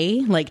today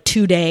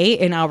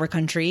in our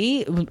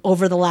country,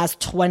 over the last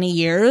 20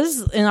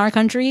 years in our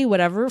country,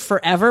 whatever,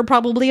 forever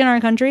probably in our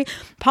country.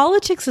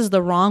 Politics is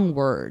the wrong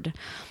word.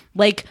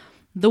 Like,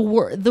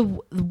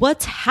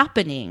 what's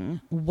happening,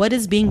 what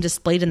is being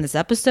displayed in this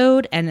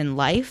episode and in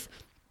life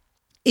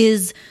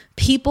is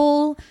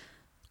people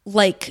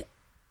like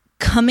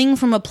coming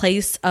from a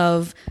place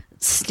of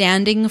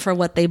standing for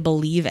what they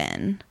believe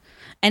in.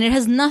 And it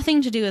has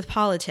nothing to do with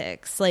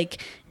politics.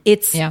 Like,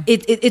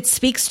 it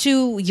speaks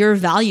to your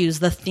values,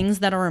 the things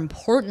that are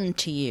important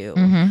to you.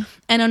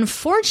 And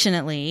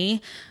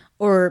unfortunately,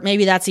 or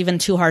maybe that's even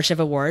too harsh of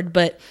a word,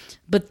 but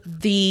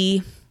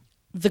the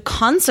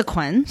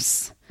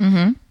consequence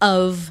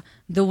of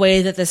the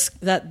way that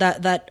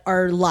that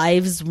our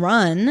lives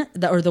run,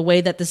 or the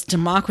way that this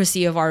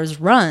democracy of ours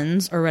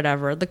runs, or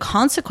whatever, the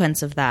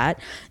consequence of that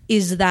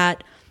is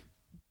that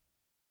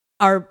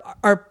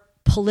our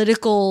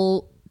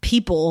political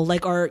people,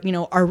 like our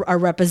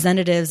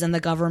representatives in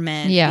the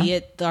government, be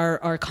it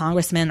our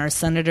congressmen, our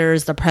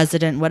senators, the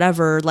president,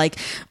 whatever, like,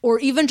 or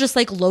even just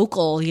like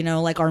local,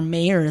 like our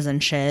mayors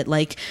and shit,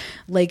 like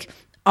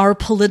our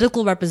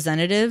political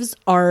representatives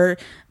are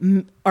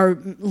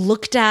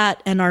looked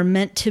at and are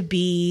meant to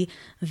be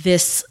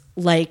this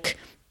like,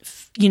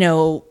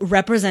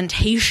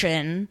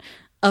 representation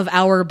of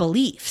our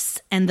beliefs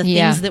and the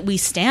things that we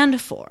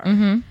stand for,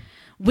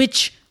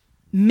 which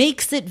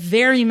makes it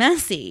very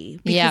messy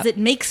because it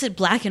makes it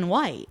black and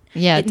white.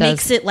 Yeah, it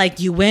makes it like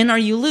you win or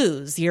you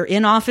lose. You're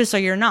in office or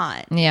you're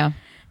not. Yeah.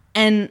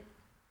 And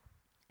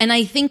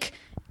I think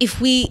if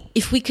we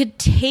could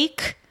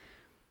take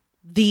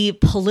the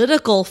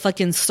political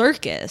fucking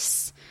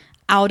circus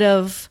out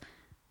of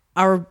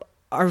our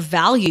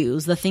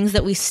values, the things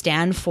that we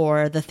stand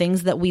for, the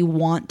things that we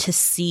want to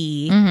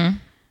see,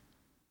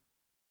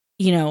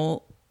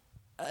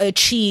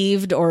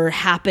 achieved or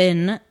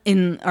happen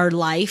in our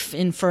life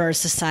and for our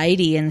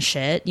society and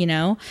shit,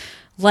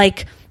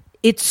 like,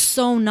 it's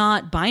so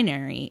not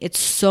binary. It's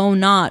so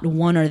not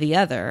one or the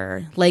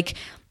other. Like,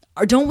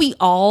 don't we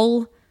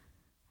all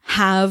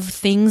have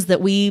things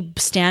that we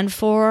stand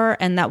for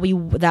and that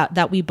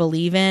we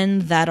believe in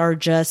that are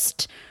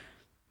just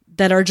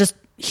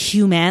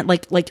human,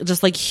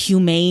 like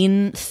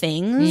humane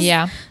things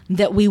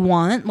that we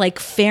want, like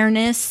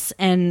fairness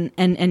and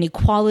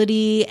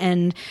equality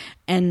and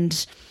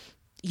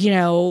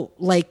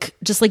like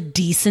just like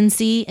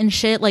decency and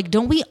shit. Like,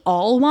 don't we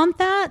all want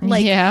that?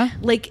 Like,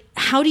 like,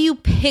 how do you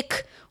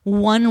pick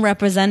one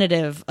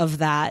representative of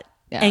that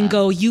and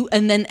go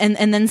and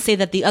then say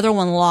that the other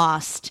one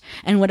lost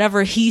and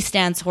whatever he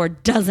stands for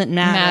doesn't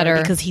matter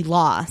because he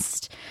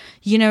lost?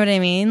 You know what I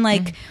mean?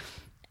 Like,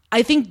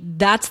 I think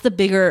that's the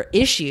bigger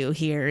issue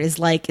here is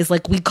like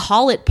we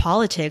call it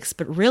politics,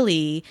 but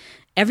really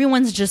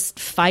everyone's just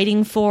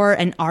fighting for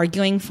and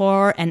arguing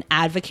for and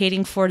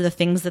advocating for the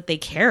things that they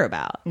care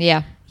about.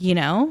 Yeah.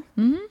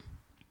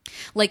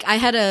 Like, I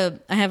have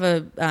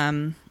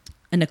an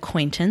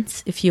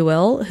acquaintance, if you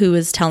will, who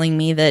is telling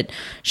me that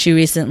she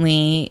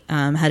recently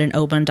had an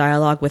open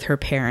dialogue with her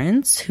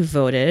parents who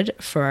voted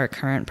for our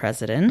current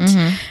president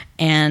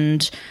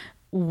and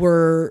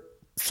were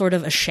sort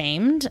of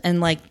ashamed and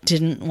like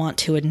didn't want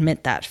to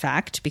admit that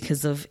fact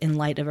because of, in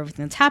light of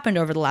everything that's happened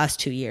over the last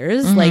 2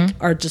 years, like,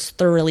 are just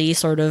thoroughly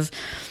sort of,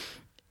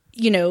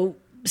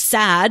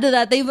 sad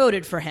that they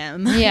voted for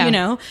him,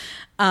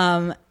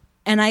 and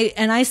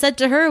I said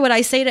to her what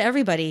I say to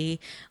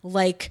everybody,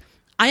 like,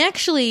 I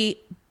actually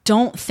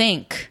don't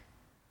think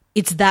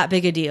it's that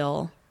big a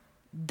deal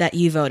that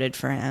you voted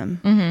for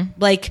him.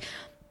 Like,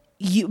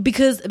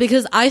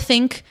 because I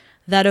think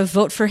that a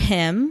vote for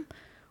him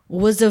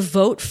was a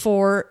vote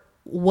for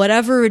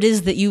whatever it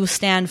is that you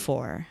stand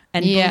for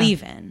and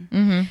believe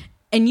in.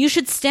 And you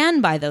should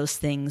stand by those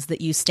things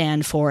that you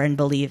stand for and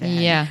believe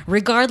in. Yeah.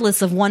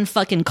 Regardless of one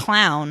fucking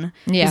clown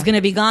who's going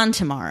to be gone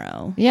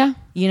tomorrow. Yeah.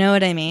 You know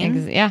what I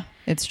mean? Yeah,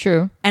 it's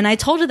true. And I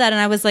told her that,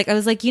 and I was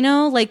like, you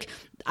know, like,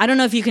 I don't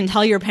know if you can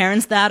tell your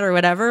parents that or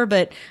whatever,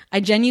 but I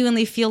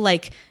genuinely feel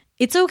like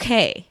it's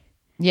okay.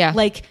 Yeah.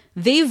 Like,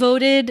 they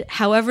voted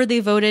however they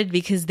voted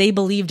because they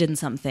believed in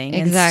something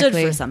and stood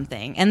for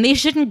something. And they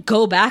shouldn't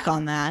go back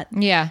on that.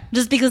 Yeah.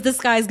 Just because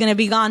this guy's going to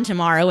be gone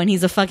tomorrow and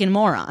he's a fucking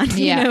moron.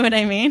 You know what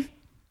I mean?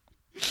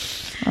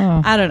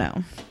 Oh. I don't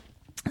know.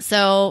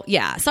 So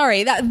yeah,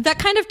 sorry, that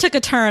kind of took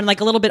a turn,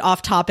 like a little bit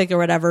off topic or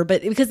whatever,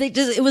 but because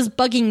it was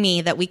bugging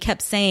me that we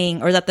kept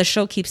saying, or that the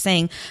show keeps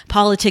saying,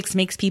 politics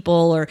makes people,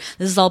 or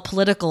this is all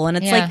political, and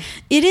it's like,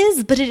 it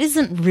is, but it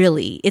isn't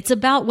really. It's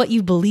about what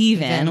you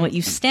believe in, what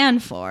you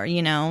stand for,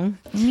 you know?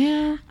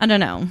 Yeah. I don't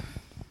know.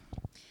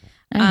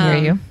 I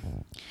hear you.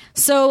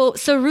 So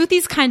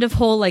Ruthie's kind of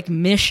whole like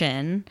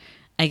mission,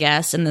 I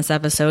guess, in this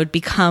episode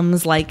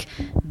becomes like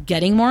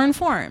getting more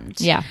informed.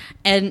 Yeah.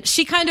 And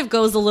she kind of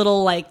goes a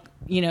little like,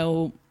 you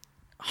know,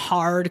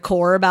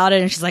 hardcore about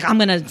it. And she's like, I'm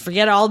going to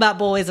forget all about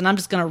boys and I'm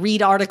just going to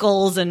read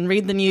articles and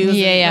read the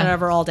news and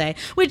whatever all day,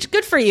 which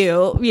good for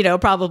you, you know,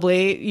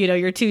 probably, you know,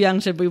 you're too young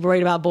to be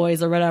worried about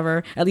boys or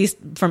whatever, at least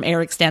from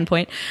Eric's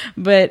standpoint.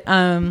 But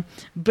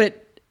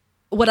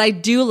what I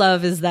do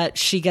love is that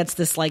she gets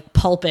this like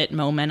pulpit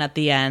moment at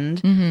the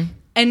end. Mm-hmm.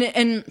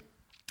 And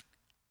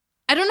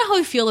I don't know how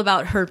I feel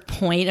about her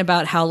point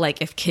about how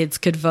like if kids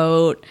could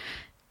vote,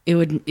 it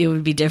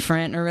would be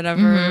different or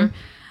whatever. Mm-hmm.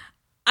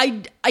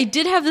 I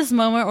did have this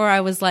moment where I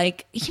was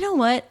like, you know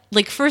what?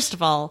 Like, first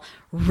of all,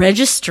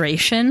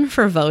 registration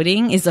for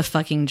voting is a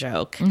fucking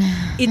joke.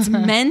 It's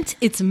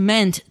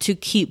meant to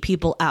keep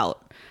people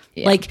out.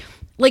 Yeah.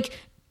 Like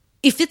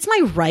if it's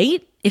my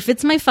right, if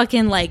it's my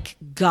fucking like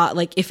God,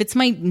 like if it's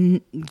my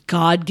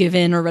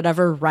God-given or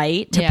whatever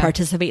right to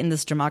participate in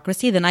this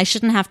democracy, then I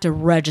shouldn't have to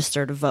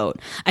register to vote.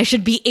 I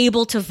should be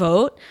able to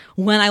vote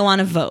when I want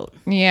to vote.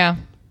 Yeah.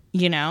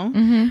 You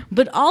know?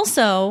 But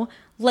also,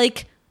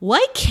 like,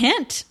 why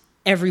can't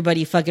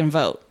everybody fucking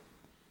vote?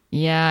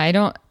 Yeah, I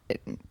don't...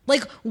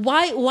 Like,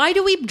 why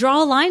do we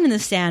draw a line in the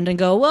sand and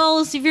go, well,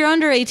 if you're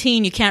under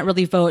 18, you can't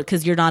really vote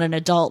because you're not an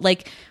adult?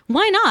 Like,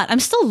 why not? I'm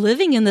still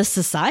living in this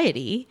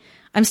society.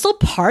 I'm still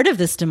part of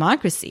this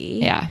democracy.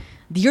 Yeah.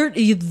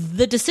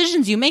 The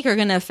decisions you make are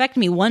going to affect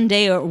me one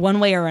day or one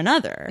way or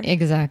another.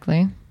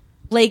 Exactly.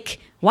 Like,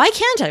 why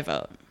can't I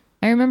vote?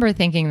 I remember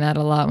thinking that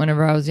a lot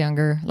whenever I was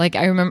younger. Like,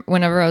 I remember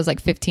whenever I was like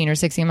 15 or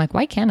 16, I'm like,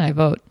 why can't I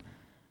vote?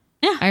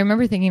 Yeah. I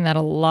remember thinking that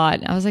a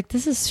lot. I was like,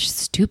 this is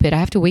stupid. I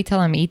have to wait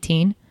till I'm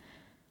 18.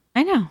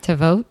 I know. To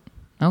vote?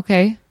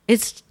 Okay.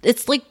 It's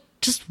like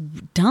just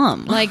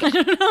dumb. Like, I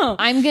don't know.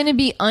 I'm going to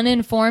be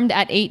uninformed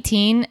at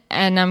 18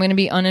 and I'm going to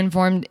be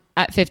uninformed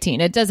at 15.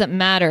 It doesn't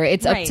matter.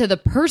 It's up to the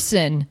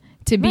person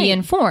to be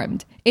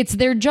informed. It's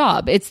their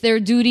job. It's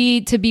their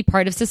duty to be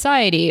part of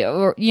society,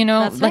 or, you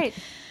know. That's right.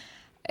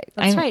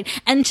 That's right.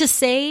 And to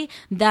say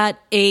that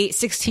a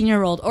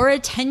 16-year-old or a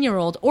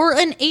 10-year-old or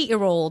an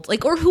 8-year-old,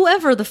 like, or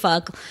whoever the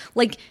fuck,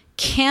 like,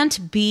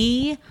 can't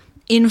be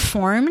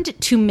informed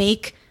to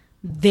make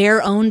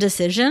their own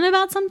decision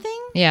about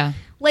something. Yeah.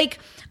 Like,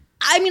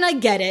 I mean, I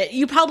get it.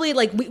 You probably,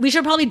 like, we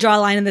should probably draw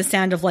a line in the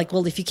sand of, like,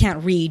 well, if you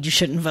can't read, you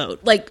shouldn't vote.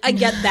 Like, I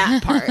get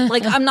that part.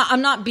 Like, I'm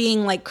not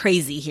being, like,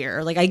 crazy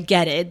here. Like, I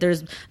get it.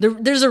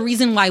 There's a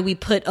reason why we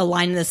put a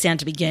line in the sand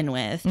to begin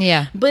with.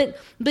 Yeah. But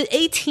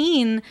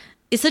 18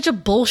 is such a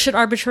bullshit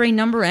arbitrary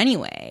number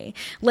anyway.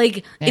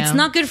 Like, it's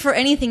not good for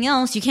anything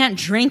else. You can't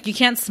drink, you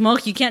can't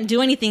smoke, you can't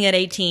do anything at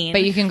 18.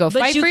 But you can go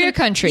fight for your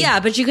country. Yeah,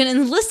 but you can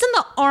enlist in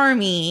the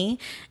army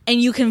and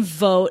you can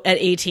vote at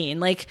 18.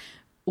 Like,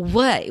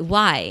 what?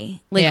 Why?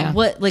 Like,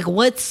 what? Like,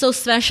 what's so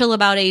special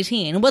about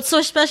 18? What's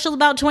so special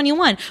about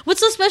 21? What's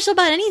so special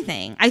about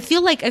anything? I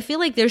feel like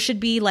there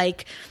should be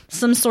like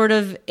some sort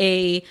of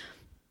a,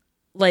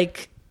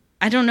 like,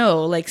 I don't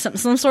know, like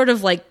some sort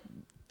of like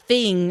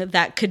thing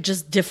that could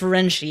just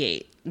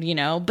differentiate, you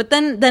know. But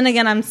then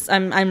again, I'm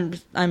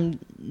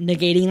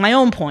negating my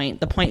own point.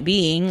 The point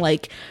being,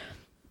 like,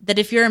 that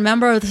if you're a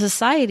member of the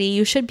society,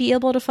 you should be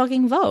able to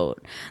fucking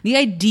vote. The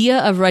idea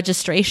of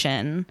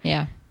registration,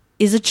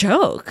 is a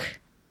joke.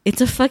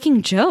 It's a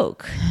fucking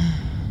joke.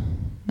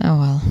 Oh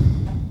well.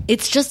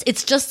 It's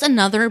just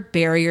another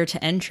barrier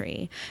to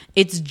entry.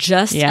 It's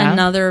just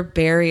another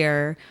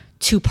barrier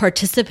to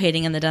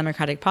participating in the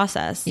democratic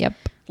process. Yep.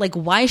 Like,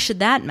 why should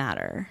that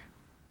matter?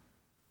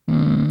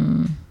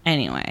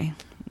 Anyway,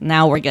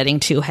 now we're getting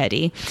too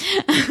heady.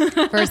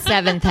 For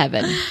Seventh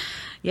Heaven.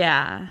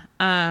 Yeah.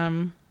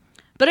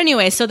 But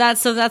anyway, so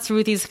that's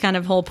Ruthie's kind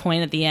of whole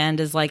point at the end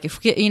is like,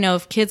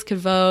 if kids could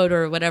vote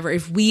or whatever,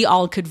 if we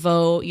all could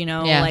vote, you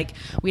know, like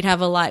we'd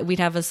have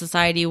a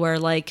society where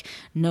like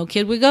no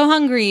kid would go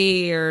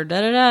hungry or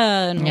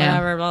and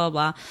whatever, blah,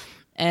 blah, blah.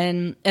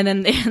 And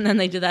then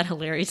they do that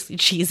hilariously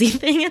cheesy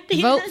thing at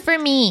the Vote end. for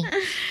me.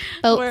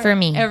 Vote for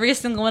me. Every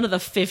single one of the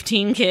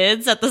 15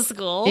 kids at the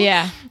school,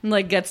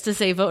 like gets to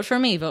say, "Vote for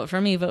me, vote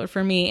for me, vote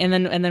for me." And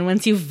then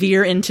once you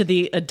veer into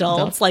the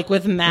adults, like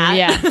with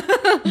Matt,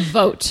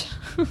 vote,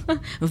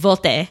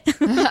 vote.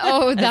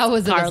 Oh, that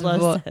was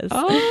Carlos says.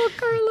 Oh,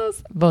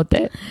 Carlos,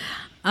 vote.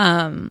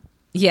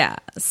 Yeah.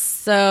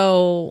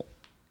 So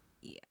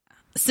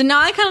now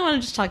I kind of want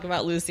to just talk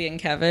about Lucy and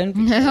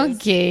Kevin.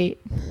 Okay.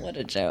 What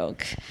a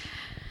joke.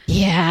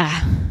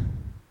 Yeah.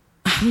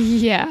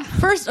 Yeah.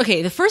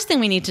 The first thing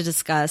we need to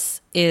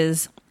discuss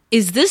is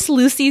this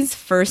Lucy's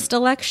first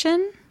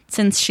election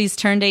since she's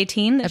turned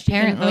 18?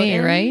 Apparently,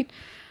 right?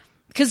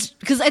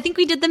 Because I think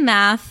we did the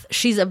math.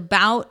 She's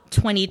about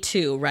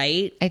 22,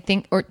 right? I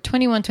think, or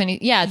 21, 20.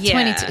 Yeah,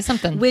 22,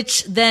 something.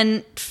 Which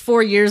then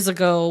 4 years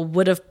ago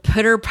would have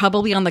put her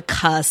probably on the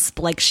cusp.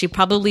 Like she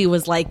probably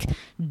was like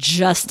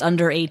just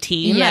under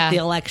 18 at the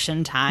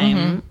election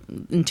time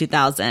in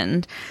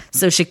 2000.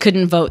 So she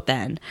couldn't vote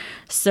then.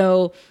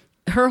 So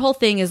her whole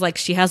thing is like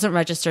she hasn't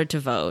registered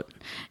to vote.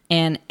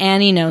 And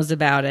Annie knows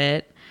about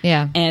it.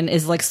 Yeah. And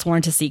is like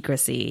sworn to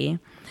secrecy.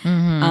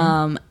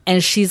 And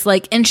she's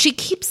like, and she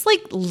keeps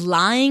like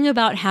lying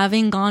about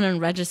having gone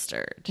and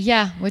registered.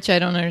 Yeah, which I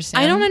don't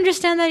understand. I don't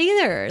understand that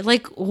either.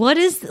 Like, what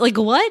is what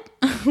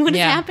is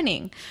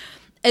happening?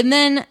 And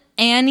then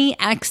Annie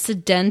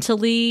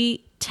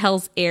accidentally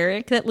tells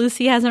Eric that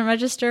Lucy hasn't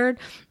registered,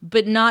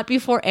 but not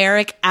before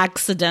Eric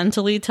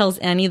accidentally tells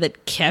Annie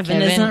that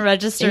Kevin isn't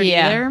registered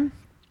either.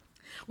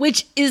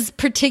 Which is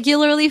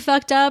particularly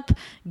fucked up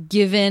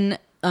given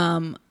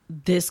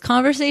this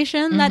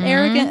conversation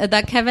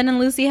that Kevin and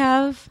Lucy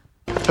have.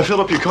 I filled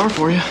up your car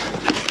for you.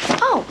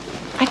 Oh,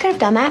 I could have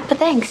done that, but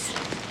thanks.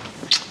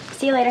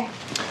 See you later.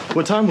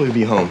 What time will you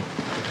be home?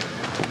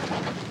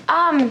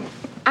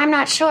 I'm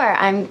not sure.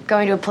 I'm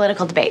going to a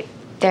political debate.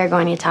 They're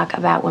going to talk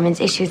about women's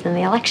issues in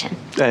the election.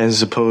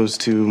 As opposed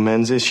to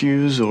men's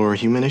issues or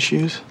human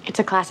issues? It's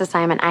a class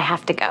assignment. I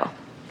have to go.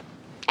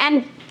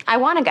 And I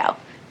want to go.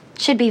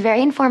 Should be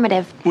very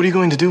informative. What are you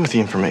going to do with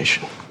the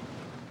information?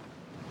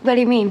 What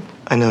do you mean?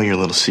 I know your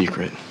little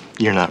secret.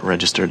 You're not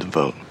registered to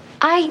vote.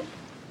 I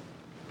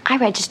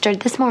registered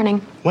this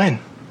morning. When?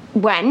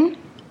 When?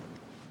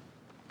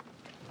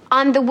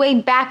 On the way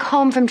back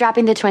home from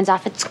dropping the twins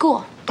off at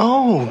school.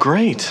 Oh,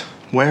 great.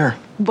 Where?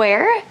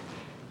 Where?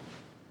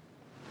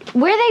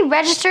 Where they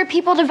register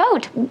people to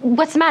vote.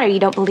 What's the matter? You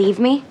don't believe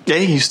me?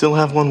 Hey, you still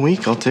have 1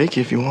 week. I'll take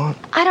you if you want.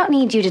 I don't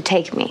need you to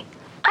take me.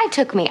 I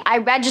took me. I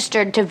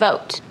registered to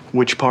vote.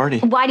 Which party?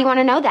 Why do you want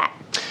to know that?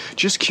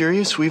 Just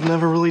curious. We've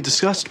never really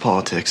discussed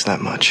politics that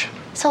much.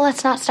 So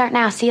let's not start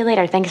now. See you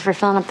later. Thanks for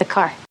filling up the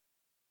car.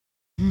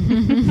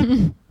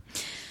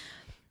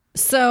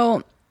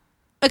 So,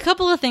 a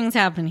couple of things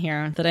happen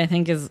here that I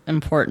think is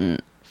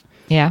important.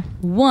 Yeah.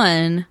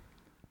 One,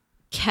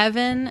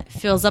 Kevin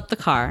fills up the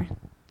car.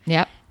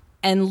 Yep.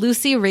 And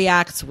Lucy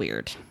reacts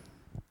weird.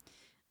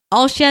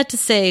 All she had to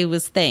say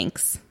was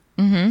thanks.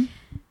 Mm-hmm.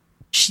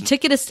 She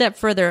took it a step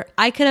further.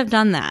 I could have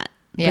done that.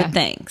 Yeah. But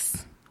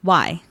thanks.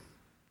 Why?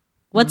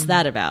 What's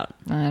that about?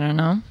 I don't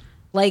know.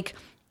 Like,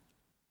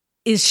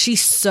 is she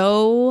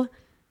so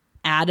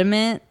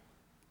adamant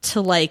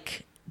to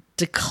like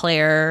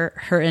declare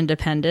her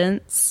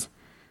independence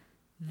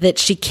that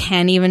she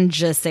can't even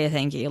just say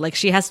thank you? Like,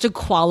 she has to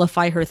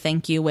qualify her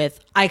thank you with,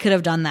 I could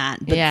have done that,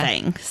 but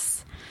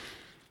thanks.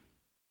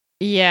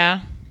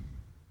 Yeah.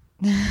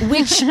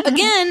 Which,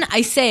 again,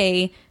 I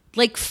say,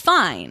 like,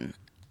 fine.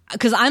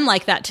 Because I'm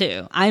like that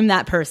too. I'm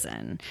that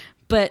person.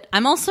 But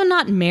I'm also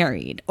not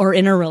married or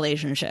in a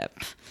relationship.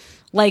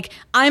 Like,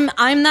 I'm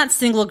that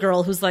single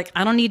girl who's like,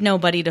 I don't need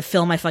nobody to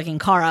fill my fucking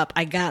car up.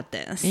 I got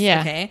this. Yeah.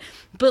 Okay?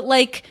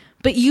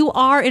 But you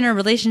are in a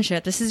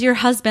relationship. This is your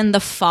husband, the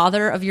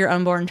father of your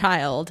unborn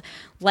child.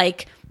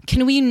 Like,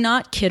 can we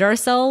not kid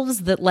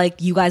ourselves that,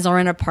 like, you guys are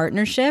in a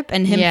partnership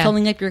and him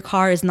filling up your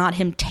car is not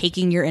him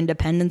taking your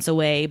independence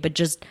away, but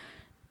just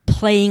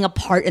playing a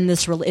part in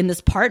this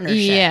partnership?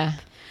 Yeah.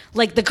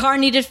 Like, the car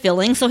needed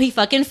filling, so he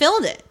fucking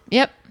filled it.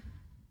 Yep.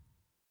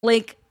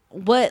 Like,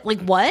 what?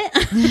 Like, what?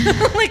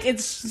 Like,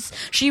 it's just,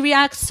 she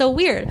reacts so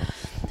weird.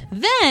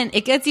 Then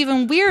it gets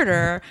even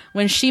weirder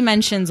when she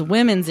mentions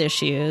women's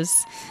issues.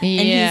 And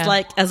he's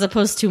like, as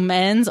opposed to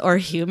men's or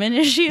human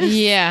issues.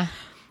 Yeah.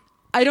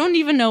 I don't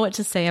even know what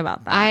to say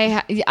about that.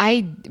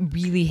 I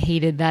really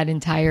hated that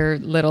entire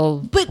little...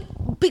 But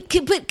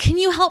can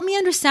you help me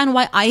understand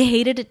why I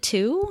hated it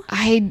too?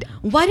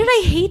 Why did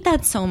I hate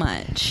that so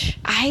much?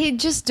 I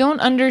just don't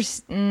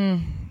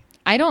understand.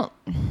 I don't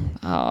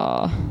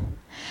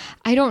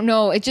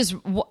know. It just...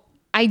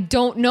 I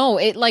don't know.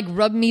 It like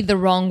rubbed me the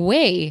wrong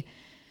way.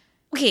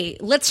 Okay,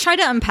 let's try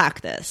to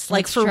unpack this,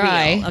 like, Let's for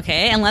try. real,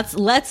 okay? And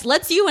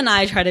let's you and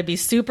I try to be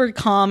super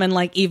calm and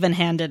like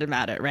even-handed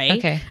about it,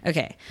 right?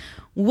 Okay.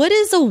 What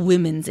is a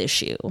women's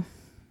issue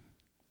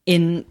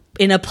in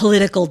a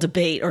political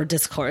debate or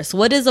discourse?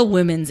 What is a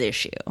women's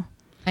issue?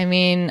 I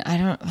mean, I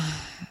don't.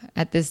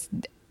 At this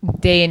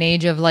day and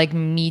age of like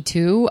Me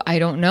Too, I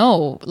don't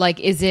know. Like,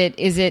 is it?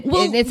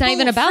 It's not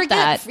even about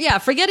that. Yeah,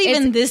 forget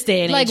even this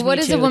day and age. Like, what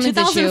is a woman's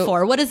 2004,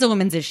 issue? what is a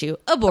woman's issue?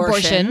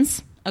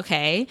 Abortions.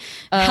 Okay.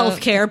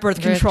 Healthcare, birth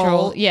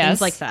control, yes.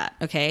 things like that.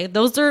 Okay.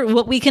 Those are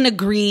what we can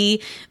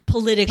agree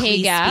politically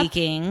Pay gap.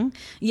 speaking.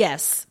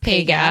 Yes.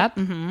 Pay gap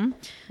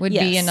would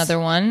be another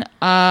one.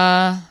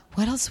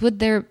 What else would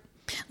there?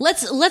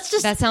 Let's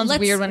just. That sounds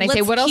weird when I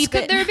say what else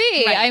could there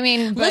be. Right. I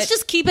mean, let's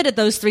just keep it at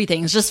those three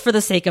things, just for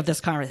the sake of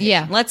this conversation.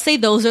 Yeah. Let's say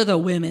those are the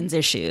women's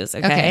issues.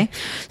 Okay.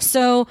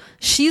 So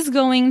she's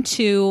going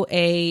to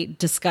a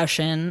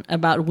discussion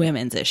about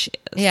women's issues.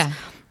 Yeah.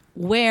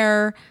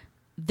 Where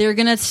they're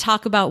going to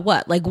talk about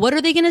what? Like, what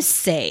are they going to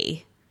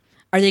say?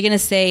 Are they going to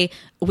say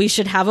we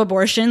should have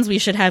abortions, we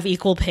should have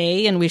equal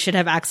pay, and we should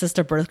have access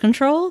to birth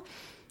control?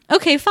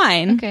 Okay,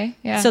 fine. Okay,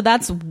 yeah. So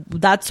that's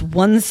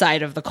one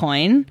side of the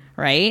coin,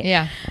 right?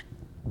 Yeah.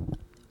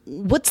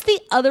 What's the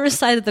other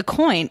side of the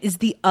coin? Is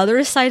the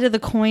other side of the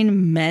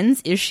coin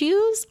men's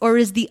issues? Or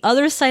is the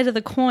other side of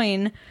the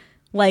coin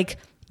like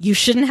you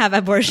shouldn't have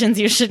abortions,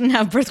 you shouldn't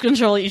have birth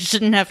control, you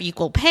shouldn't have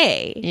equal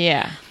pay?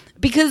 Yeah.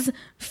 Because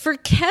for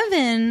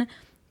Kevin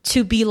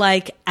to be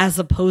like, as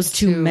opposed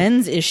to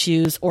men's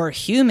issues or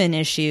human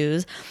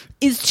issues,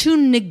 is to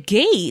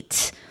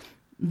negate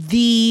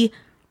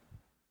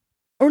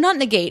or not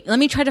negate, let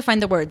me try to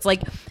find the words,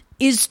 like,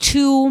 is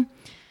to,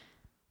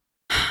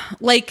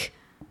 like,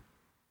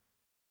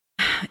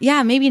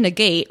 yeah, maybe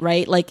negate,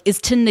 right? Like, is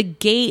to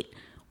negate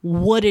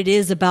what it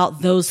is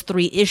about those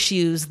three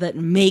issues that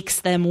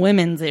makes them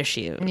women's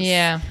issues.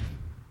 Yeah.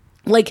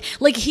 Like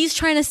he's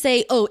trying to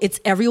say, oh, it's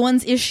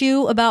everyone's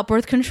issue about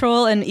birth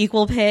control and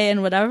equal pay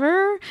and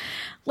whatever.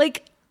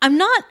 Like, I'm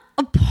not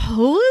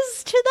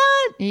opposed to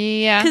that.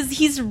 Yeah. Because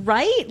he's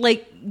right.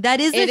 Like,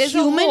 that is It a is a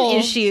human whole.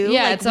 issue.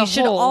 Yeah, like, it's a we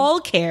should whole. all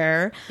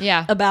care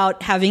Yeah.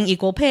 about having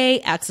equal pay,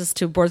 access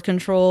to birth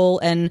control,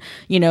 and,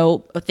 you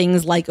know,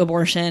 things like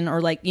abortion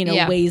or, like, you know,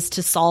 Yeah. ways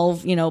to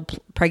solve, you know,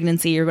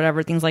 pregnancy or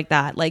whatever, things like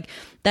that. Like,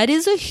 that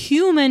is a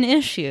human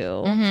issue.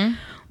 Mm-hmm.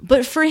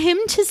 But for him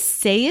to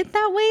say it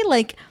that way,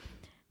 like,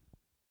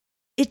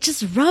 it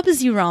just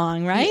rubs you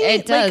wrong, right?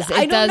 It does. Like,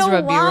 I don't know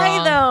rub you why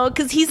wrong. though,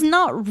 because he's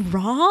not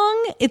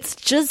wrong. It's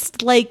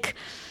just like,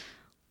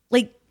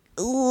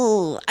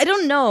 ugh, I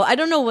don't know. I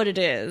don't know what it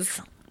is.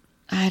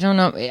 I don't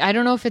know. I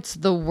don't know if it's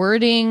the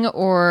wording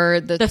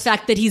or the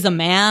fact that he's a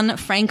man,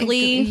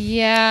 frankly.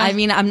 Yeah. I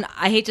mean,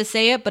 I hate to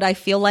say it, but I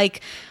feel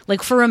like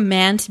for a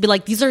man to be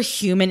like, these are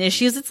human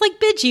issues, it's like,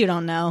 bitch, you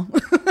don't know.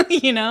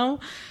 You know?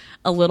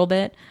 A little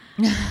bit.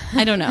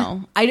 I don't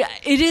know.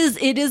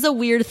 It is a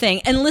weird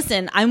thing. And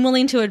listen, I'm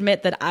willing to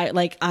admit that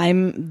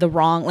I'm the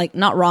wrong, like,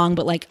 not wrong,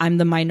 but like I'm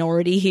the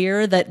minority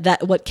here,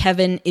 that what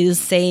Kevin is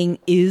saying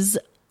is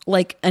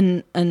like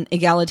an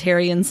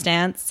egalitarian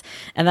stance,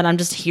 and that I'm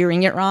just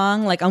hearing it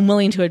wrong. Like, I'm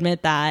willing to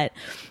admit that.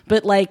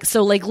 But like,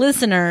 so like,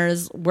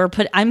 listeners,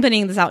 I'm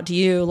putting this out to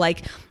you,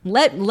 like,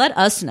 let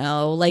us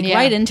know, like,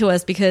 write into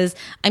us, because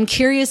I'm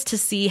curious to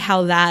see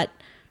how that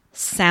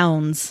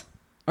sounds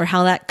or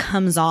how that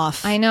comes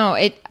off. I know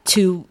it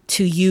to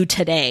you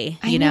today.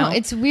 You know,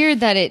 it's weird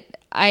that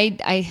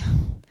I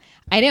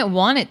didn't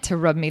want it to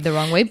rub me the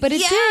wrong way, but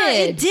it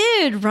did. It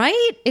did,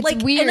 right? It's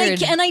like,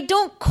 weird, and I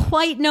don't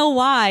quite know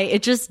why.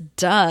 It just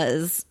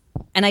does,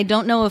 and I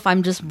don't know if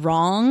I'm just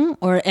wrong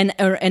or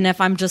if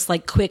I'm just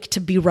like quick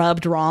to be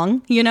rubbed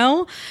wrong, you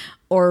know,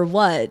 or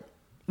what.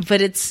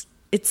 But it's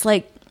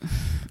like,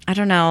 I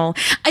don't know.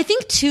 I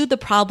think too, the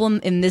problem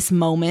in this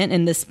moment,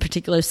 in this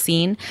particular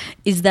scene,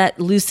 is that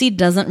Lucy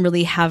doesn't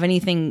really have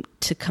anything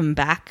to come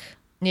back.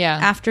 Yeah.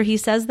 After he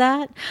says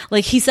that,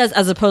 like, he says,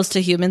 as opposed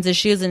to humans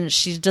issues, and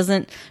she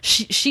doesn't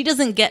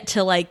get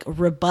to like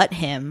rebut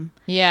him.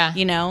 Yeah.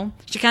 You know,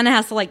 she kind of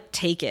has to like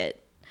take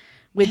it,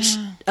 which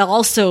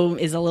also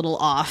is a little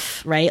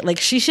off, right? Like,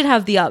 she should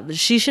have the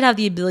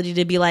ability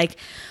to be like,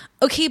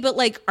 okay, but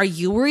like, are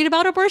you worried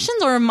about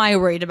abortions or am I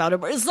worried about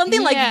abortions?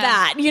 Something like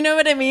that. You know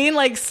what I mean?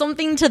 Like,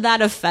 something to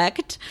that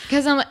effect.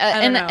 Because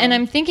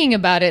I'm thinking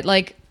about it,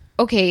 like,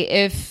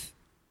 okay,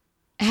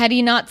 had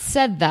he not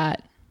said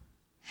that,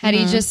 had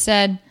he just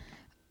said,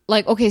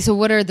 like, okay, so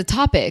what are the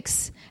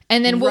topics?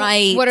 And then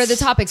what are the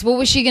topics? What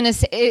was she going to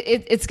say?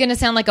 It's going to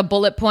sound like a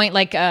bullet point,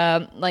 like,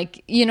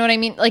 you know what I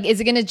mean? Like, is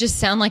it going to just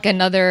sound like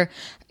another,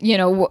 you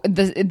know,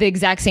 the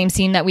exact same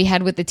scene that we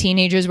had with the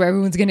teenagers where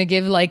everyone's going to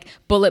give like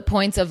bullet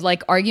points of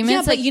like arguments? Yeah,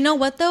 but like, you know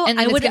what though? And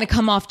then it's going to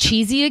come off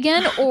cheesy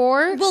again,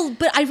 or? Well,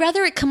 but I'd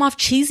rather it come off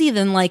cheesy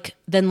than like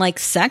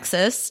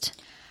sexist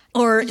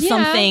or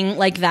something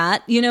like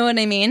that. You know what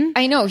I mean?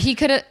 I know. He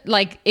could have,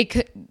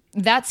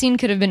 that scene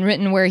could have been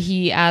written where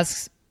he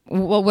asks,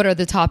 well, what are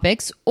the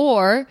topics?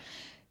 Or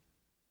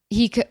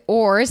he could,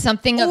 or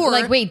something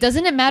like, wait,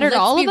 doesn't it matter to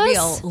all of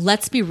us?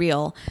 Let's be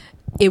real.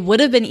 It would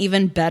have been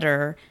even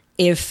better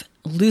if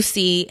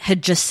Lucy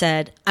had just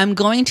said, I'm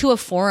going to a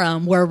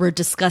forum where we're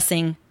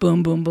discussing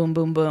boom, boom, boom,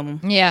 boom, boom.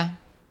 Yeah.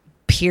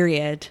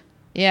 Period.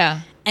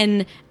 Yeah.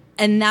 And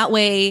that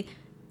way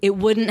it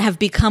wouldn't have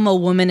become a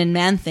woman and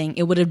man thing.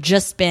 It would have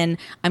just been,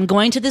 I'm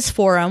going to this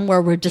forum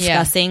where we're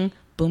discussing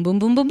boom, boom,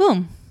 boom, boom,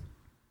 boom.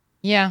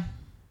 Yeah.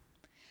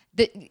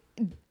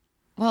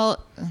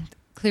 Well,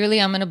 clearly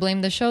I'm going to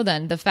blame the show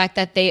then. The fact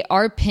that they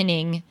are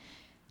pinning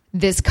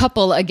this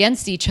couple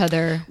against each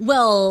other.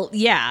 Well,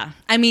 yeah.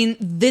 I mean,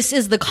 this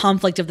is the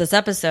conflict of this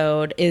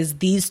episode, is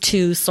these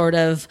two sort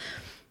of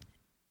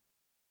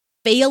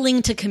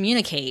failing to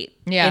communicate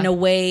in a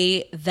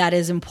way that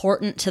is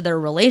important to their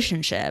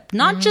relationship,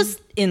 not just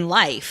in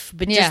life,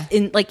 but just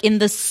in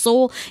the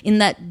soul, in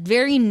that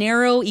very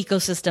narrow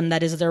ecosystem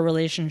that is their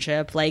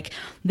relationship. Like,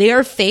 they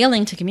are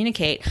failing to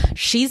communicate.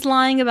 She's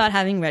lying about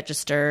having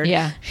registered.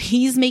 Yeah.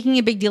 He's making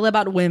a big deal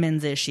about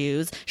women's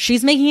issues.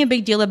 She's making a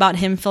big deal about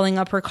him filling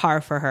up her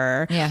car for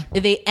her. Yeah.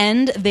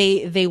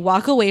 They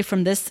walk away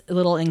from this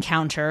little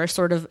encounter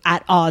sort of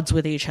at odds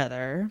with each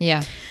other.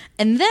 Yeah.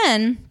 And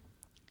then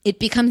it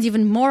becomes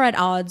even more at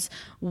odds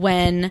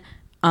when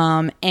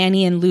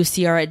Annie and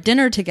Lucy are at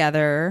dinner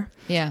together.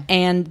 Yeah.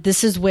 And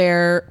this is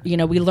where, we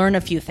learn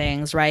a few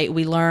things, right?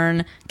 We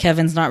learn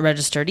Kevin's not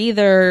registered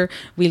either.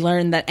 We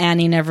learn that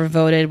Annie never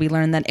voted. We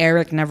learn that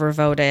Eric never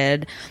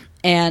voted.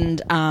 And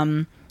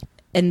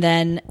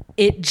then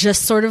it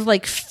just sort of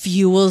like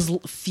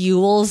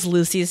fuels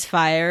Lucy's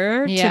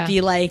fire to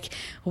be like,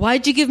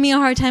 why'd you give me a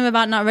hard time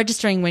about not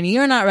registering when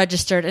you're not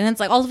registered? And it's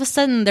like all of a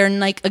sudden they're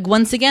like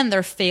once again,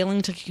 they're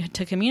failing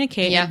to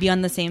communicate and be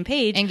on the same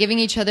page. And giving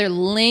each other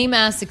lame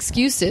ass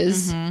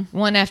excuses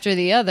one after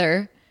the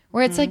other,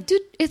 where it's like,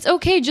 dude, it's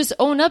okay. Just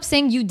own up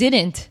saying you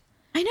didn't.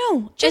 I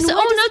know. Just own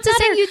up to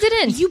saying you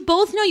didn't. You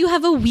both know you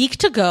have a week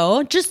to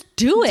go. Just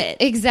do it.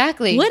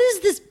 Exactly. What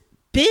is this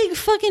big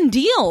fucking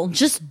deal?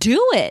 Just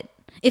do it.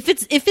 If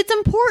it's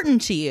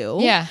important to you.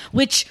 Yeah.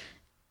 Which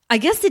I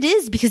guess it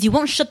is, because you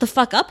won't shut the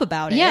fuck up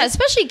about it. Yeah,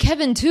 especially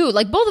Kevin too.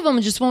 Like, both of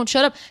them just won't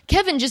shut up.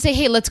 Kevin, just say,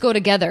 hey, let's go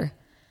together.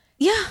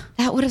 Yeah.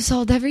 That would have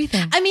solved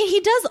everything. I mean, he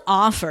does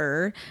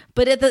offer,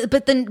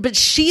 but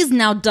she's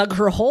now dug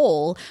her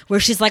hole where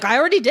she's like, I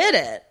already did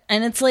it.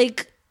 And it's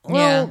like,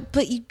 well,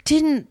 but you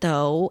didn't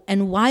though.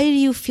 And why do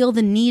you feel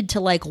the need to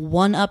like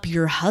one up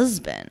your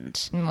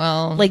husband?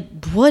 Well, like,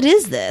 what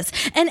is this?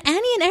 And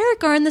Annie and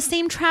Eric are in the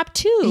same trap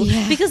too,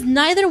 because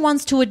neither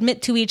wants to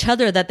admit to each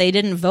other that they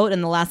didn't vote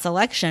in the last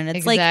election.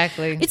 It's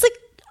exactly. It's like,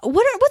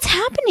 what's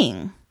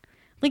happening?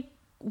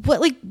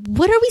 What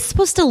are we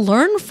supposed to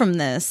learn from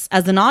this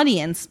as an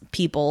audience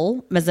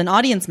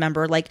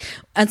member? Like,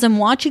 as I'm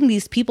watching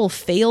these people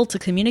fail to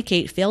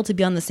communicate, fail to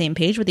be on the same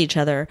page with each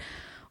other,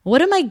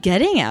 what am I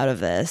getting out of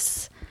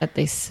this? That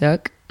they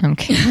suck. I'm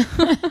kidding.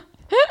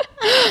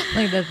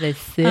 Like that they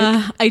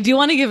suck. I do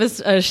want to give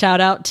a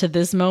shout out to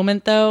this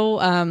moment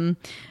though,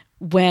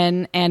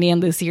 when Annie and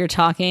Lucy are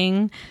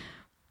talking,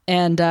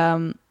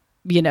 and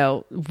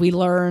we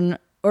learn,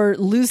 or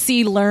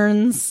Lucy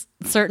learns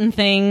certain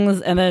things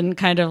and then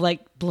kind of like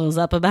blows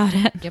up about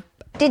it. Yep.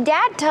 Did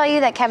Dad tell you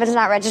that Kevin's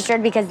not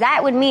registered? Because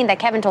that would mean that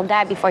Kevin told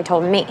Dad before he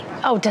told me.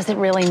 Oh, does it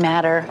really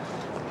matter?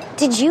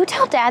 Did you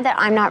tell Dad that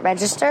I'm not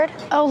registered?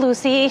 Oh,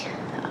 Lucy,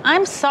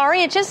 I'm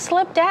sorry. It just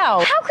slipped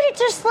out. How could it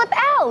just slip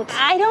out?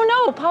 I don't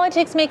know.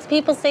 Politics makes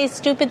people say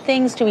stupid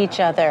things to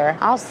each other.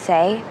 I'll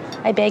say.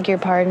 I beg your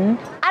pardon?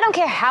 I don't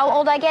care how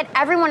old I get.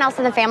 Everyone else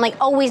in the family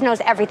always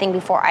knows everything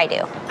before I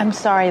do. I'm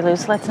sorry,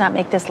 Luce. Let's not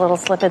make this little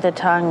slip of the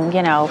tongue,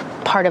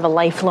 part of a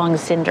lifelong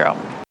syndrome.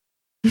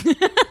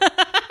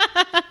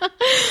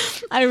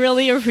 I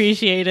really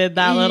appreciated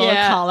that little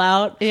call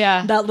out.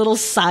 Yeah. That little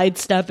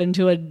sidestep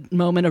into a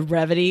moment of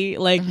brevity.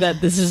 Like,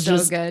 that this is So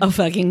just good. a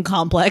fucking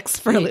complex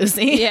for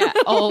Lucy. Yeah,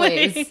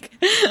 always.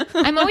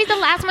 I'm always the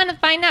last one to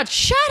find out.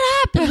 Shut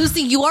up!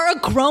 Lucy, you are a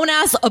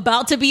grown-ass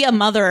about to be a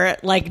mother.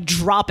 Like,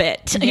 drop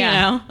it. You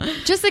know?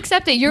 Just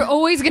accept it. You're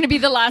always going to be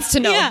the last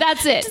to know. Yeah.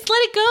 That's it. Just let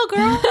it go,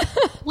 girl.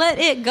 Let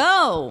it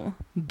go.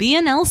 Be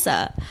an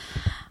Elsa.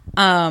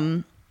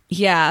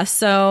 Yeah,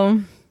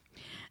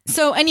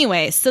 So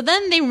anyway, so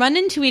then they run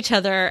into each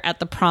other at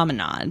the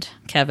promenade,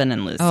 Kevin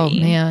and Lucy. Oh,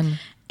 man.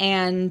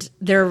 And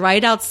they're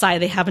right outside.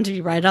 They happen to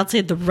be right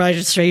outside the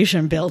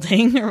registration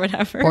building or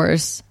whatever. Of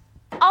course.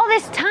 All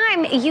this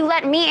time, you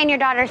let me and your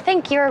daughter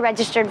think you're a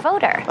registered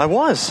voter. I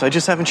was. I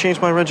just haven't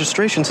changed my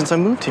registration since I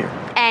moved here.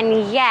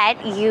 And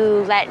yet, you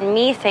let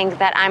me think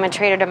that I'm a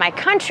traitor to my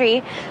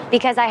country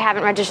because I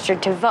haven't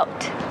registered to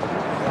vote.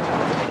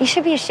 You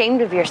should be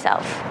ashamed of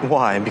yourself.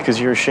 Why? Because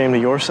you're ashamed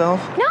of yourself?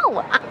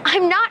 No,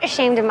 I'm not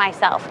ashamed of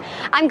myself.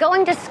 I'm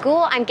going to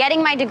school, I'm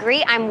getting my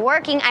degree, I'm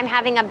working, I'm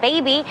having a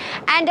baby,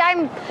 and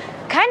I'm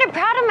kind of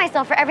proud of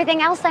myself for everything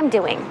else I'm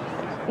doing.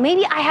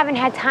 Maybe I haven't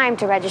had time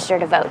to register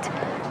to vote.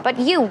 But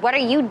you, what are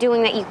you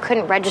doing that you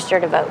couldn't register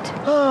to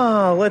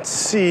vote? Let's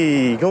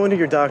see. Going to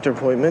your doctor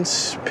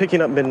appointments,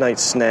 picking up midnight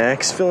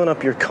snacks, filling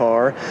up your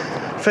car,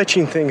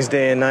 fetching things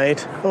day and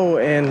night. Oh,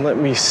 and let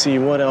me see,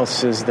 what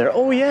else is there?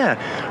 Oh,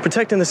 yeah,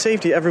 protecting the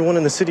safety of everyone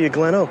in the city of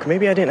Glen Oak.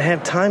 Maybe I didn't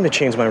have time to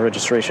change my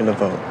registration to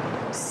vote.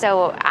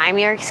 So I'm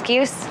your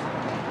excuse?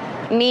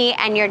 Me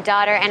and your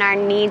daughter and our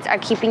needs are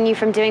keeping you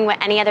from doing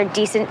what any other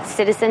decent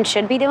citizen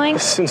should be doing?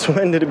 Since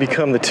when did it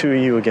become the two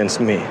of you against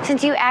me?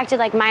 Since you acted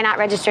like my not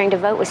registering to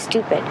vote was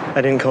stupid.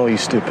 I didn't call you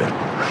stupid.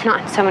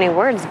 Not in so many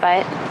words,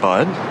 but...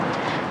 Bud?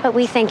 But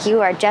we think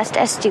you are just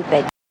as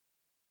stupid.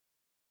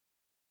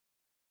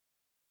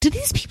 Do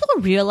these people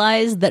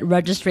realize that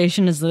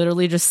registration is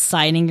literally just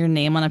signing your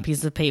name on a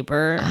piece of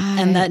paper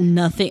and that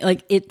nothing,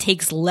 like, it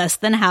takes less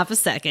than half a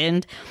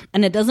second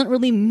and it doesn't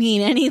really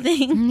mean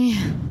anything?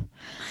 Yeah.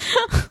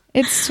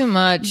 It's too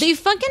much. They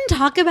fucking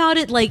talk about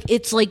it like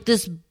it's like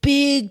this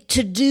big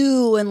to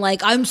do and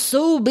like, I'm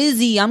so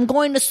busy, I'm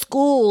going to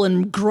school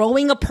and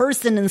growing a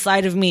person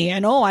inside of me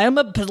and I am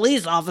a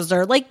police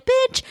officer. Like,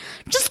 bitch,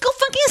 just go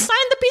fucking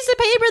sign the piece of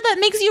paper that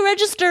makes you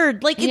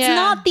registered. Like, it's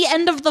not the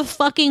end of the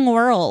fucking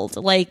world.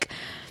 Like,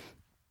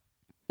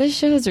 this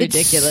show is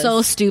ridiculous. It's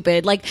so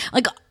stupid. Like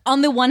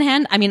on the one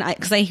hand, I mean,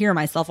 because I hear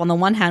myself, on the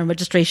one hand,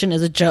 registration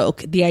is a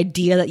joke. The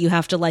idea that you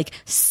have to like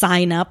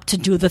sign up to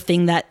do the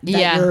thing that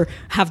you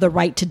have the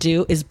right to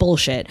do is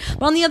bullshit.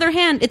 But on the other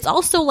hand, it's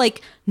also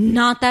like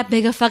not that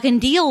big a fucking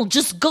deal.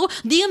 Just go.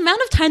 The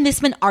amount of time they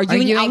spent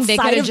arguing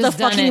outside of the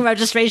fucking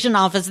registration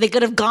office, they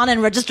could have gone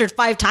and registered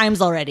 5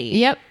 times already.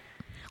 Yep.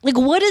 Like,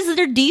 what is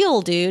their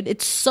deal, dude?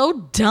 It's so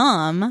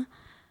dumb.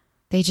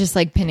 They just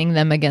like pinning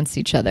them against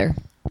each other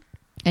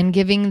and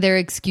giving their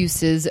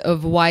excuses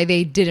of why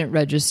they didn't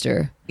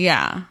register.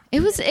 Yeah.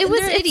 It's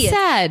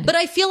sad. But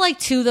I feel like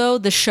too, though,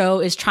 the show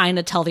is trying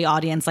to tell the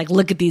audience, like,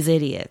 look at these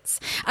idiots.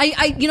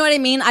 You know what I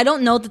mean? I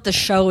don't know that the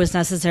show is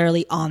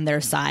necessarily on their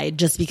side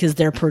just because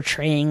they're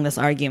portraying this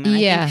argument.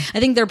 Yeah.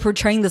 I think they're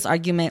portraying this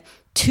argument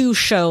to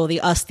show the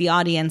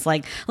audience,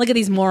 like, look at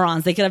these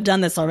morons. They could have done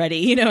this already.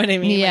 You know what I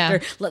mean? Yeah.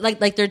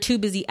 Like they're too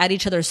busy at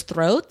each other's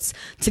throats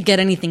to get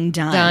anything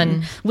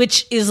done.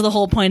 Which is the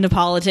whole point of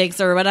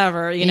politics or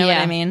whatever. You know what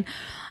I mean?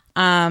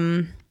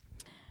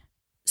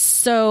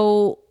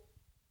 So,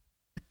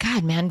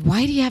 God, man,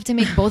 why do you have to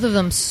make both of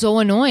them so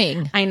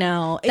annoying? I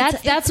know.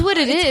 That's what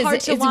it is.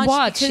 Hard to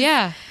watch.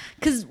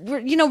 Because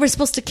we're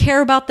supposed to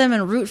care about them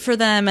and root for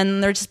them,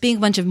 and they're just being a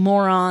bunch of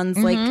morons.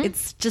 Mm-hmm. Like,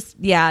 it's just,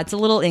 it's a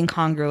little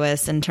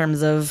incongruous in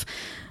terms of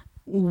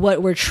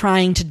what we're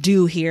trying to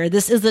do here.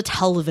 This is a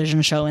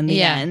television show in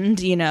the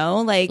end,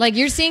 like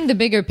you're seeing the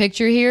bigger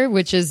picture here,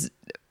 which is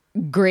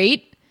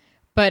great.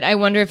 But I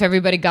wonder if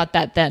everybody got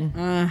that then.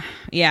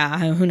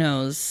 Who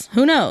knows?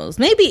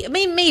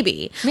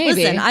 Maybe.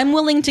 Listen, I'm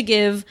willing to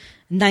give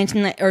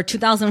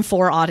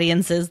 2004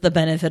 audiences the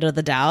benefit of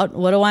the doubt.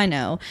 What do I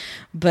know?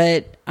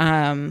 But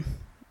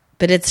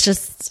it's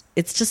just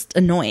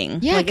annoying.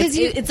 Yeah, because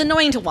it's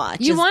annoying to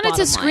watch. You wanted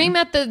to scream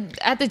at the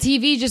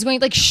TV, just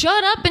going like,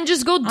 "Shut up and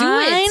just go do it."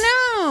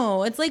 I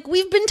know. It's like,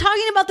 we've been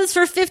talking about this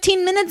for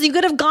 15 minutes. You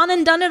could have gone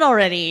and done it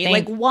already.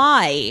 Like,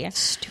 why?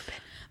 Stupid.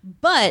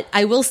 But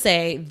I will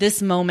say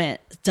this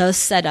moment does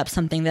set up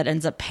something that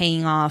ends up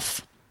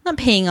not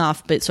paying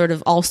off, but sort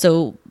of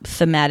also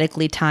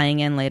thematically tying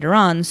in later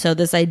on. So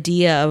this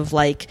idea of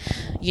like,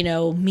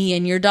 me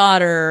and your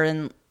daughter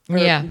and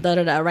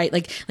right?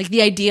 Like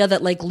the idea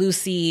that like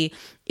Lucy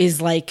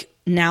is like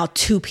now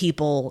 2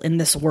 people in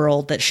this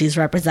world that she's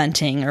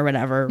representing or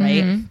whatever,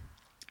 right? Mm-hmm.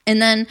 And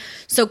then,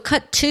 so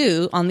cut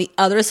 2 on the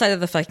other side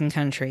of the fucking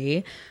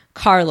country,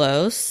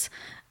 Carlos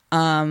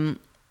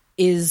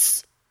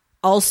is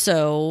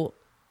also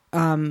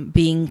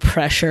being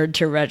pressured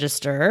to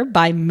register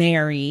by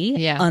Mary,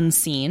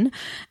 unseen,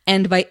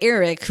 and by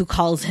Eric, who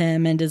calls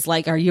him and is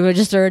like, "Are you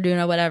registered?"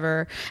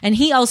 Whatever. And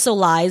he also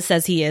lies,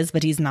 says he is,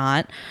 but he's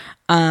not.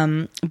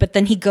 But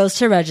then he goes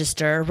to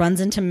register,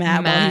 runs into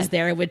Matt while he's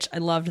there, which I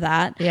loved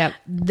that. Yep.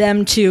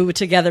 Them two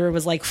together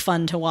was like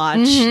fun to watch.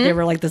 Mm-hmm. They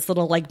were like this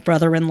little like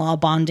brother-in-law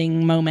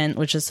bonding moment,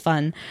 which is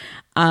fun.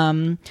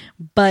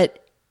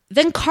 But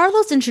then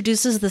Carlos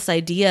introduces this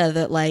idea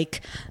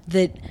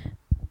that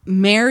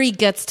Mary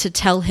gets to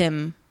tell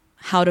him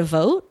how to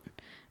vote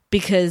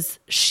because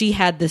she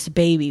had this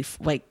baby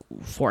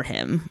for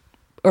him,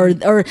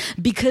 or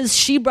because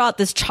she brought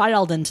this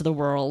child into the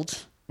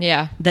world.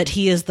 Yeah, that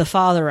he is the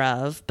father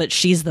of, but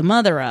she's the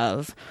mother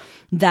of.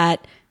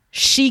 That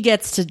she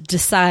gets to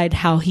decide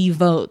how he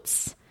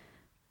votes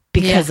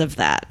because of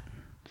that.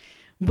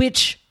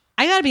 Which,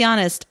 I gotta be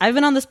honest, I've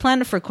been on this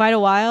planet for quite a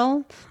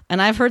while,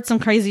 and I've heard some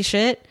crazy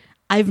shit.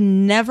 I've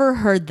never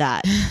heard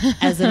that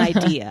as an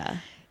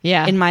idea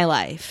in my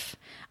life.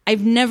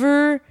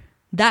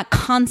 That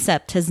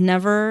concept has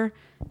never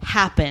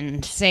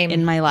happened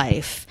in my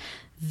life,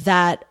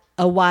 that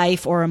a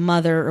wife or a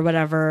mother or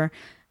whatever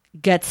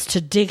gets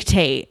to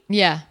dictate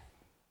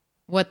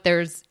what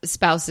their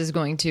spouse is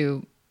going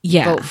to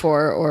vote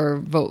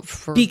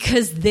for.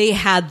 Because they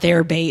had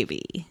their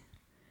baby.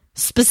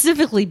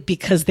 Specifically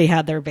because they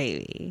had their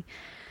baby.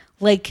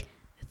 Like,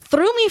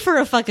 threw me for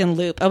a fucking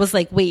loop. I was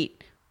like,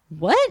 wait,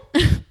 what?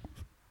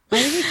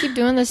 Why do we keep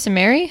doing this to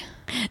Mary?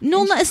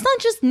 No, it's not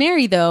just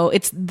Mary though.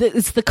 It's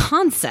the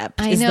concept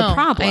is the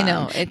problem. I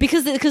know.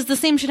 Because the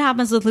same shit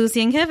happens with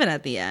Lucy and Kevin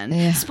at the end.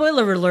 Yeah.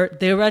 Spoiler alert,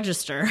 they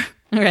register,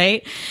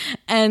 right?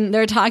 And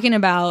they're talking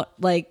about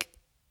like,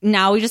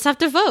 now we just have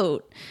to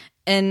vote.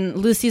 And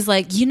Lucy's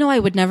like, I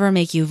would never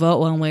make you vote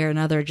one way or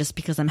another just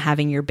because I'm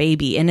having your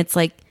baby. And it's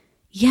like,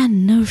 yeah,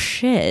 no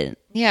shit.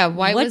 Yeah,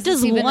 why? What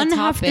does one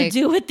have to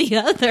do with the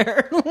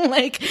other?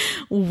 Like,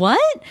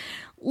 what?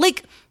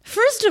 Like,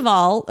 first of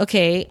all,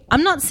 okay,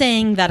 I'm not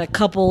saying that a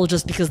couple,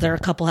 just because they're a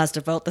couple, has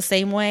to vote the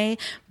same way,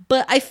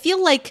 But I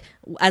feel like,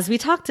 as we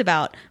talked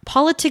about,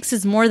 politics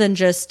is more than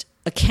just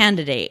a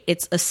candidate.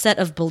 It's a set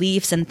of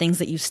beliefs and things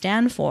that you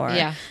stand for.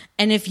 Yeah.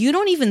 And if you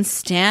don't even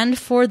stand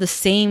for the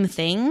same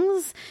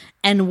things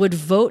and would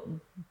vote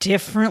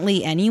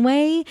differently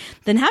anyway,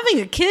 then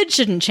having a kid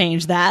shouldn't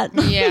change that.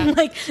 Yeah.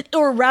 Like,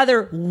 or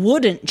rather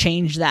wouldn't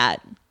change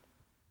that.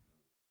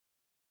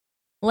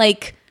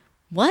 Like,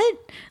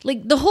 what?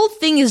 Like, the whole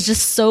thing is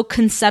just so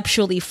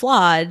conceptually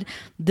flawed.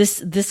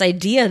 This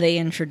idea they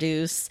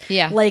introduce.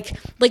 Yeah. Like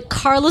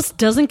Carlos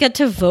doesn't get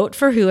to vote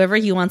for whoever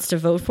he wants to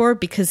vote for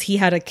because he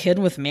had a kid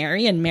with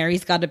Mary and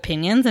Mary's got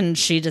opinions and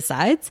she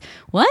decides.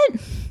 What?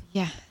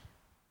 Yeah.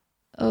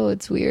 Oh,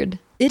 it's weird.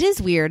 It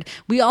is weird.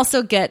 We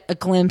also get a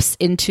glimpse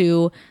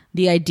into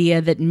the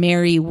idea that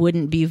Mary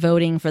wouldn't be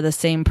voting for the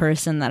same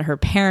person that her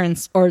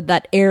parents or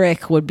that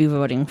Eric would be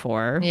voting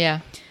for.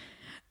 Yeah.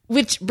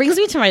 Which brings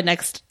me to my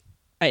next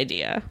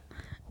idea.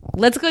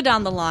 Let's go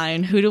down the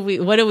line.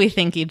 What do we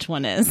think each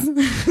one is?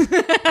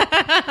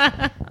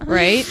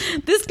 Right?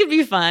 This could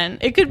be fun.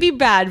 It could be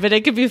bad, but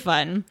it could be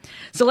fun.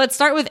 So let's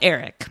start with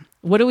Eric.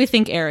 What do we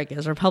think Eric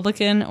is?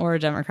 Republican or a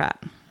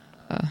Democrat?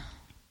 I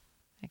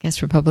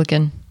guess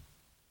Republican.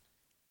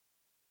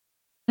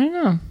 I don't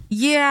know.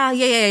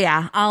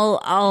 Yeah.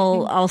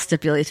 I'll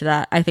stipulate to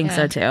that. I think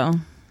so too.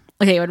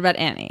 Okay, what about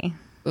Annie?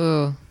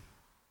 Ooh.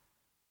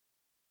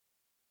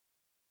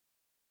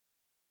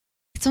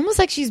 It's almost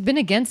like she's been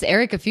against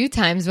Eric a few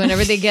times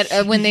whenever they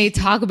get when they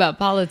talk about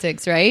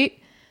politics, right?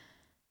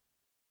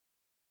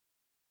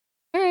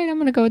 All right, I'm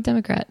going to go with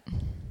Democrat.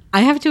 I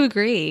have to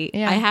agree.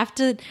 Yeah. I have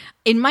to.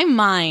 In my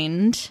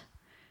mind,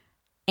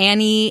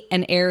 Annie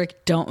and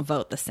Eric don't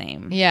vote the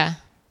same. Yeah,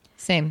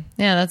 same.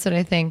 Yeah, that's what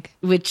I think.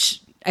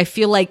 Which I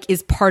feel like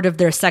is part of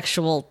their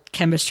sexual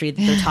chemistry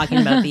that they're talking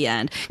about at the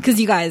end.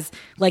 Because you guys,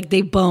 like,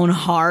 they bone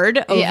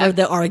hard over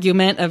the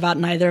argument about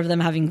neither of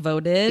them having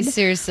voted.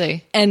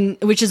 Seriously. And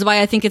which is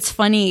why I think it's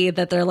funny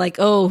that they're like,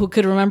 oh, who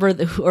could remember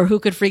or who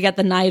could forget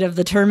the night of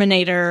the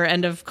Terminator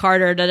and of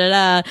Carter,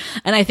 da-da-da.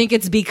 And I think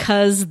it's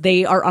because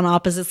they are on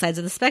opposite sides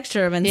of the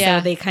spectrum. And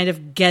so they kind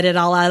of get it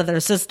all out of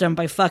their system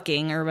by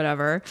fucking or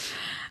whatever.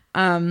 So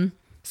I'm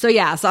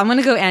going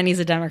to go Annie's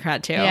a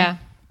Democrat too. Yeah.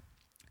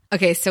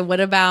 Okay, so what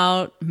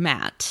about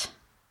Matt?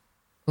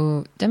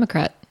 Ooh,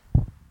 Democrat.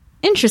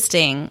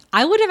 Interesting.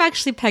 I would have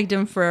actually pegged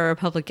him for a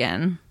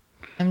Republican.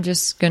 I'm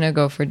just going to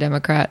go for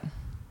Democrat.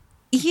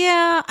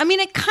 Yeah, I mean,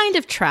 it kind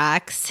of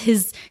tracks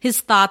his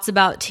thoughts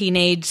about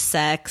teenage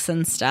sex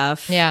and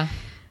stuff. Yeah.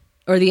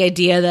 Or the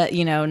idea that,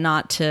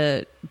 not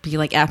to be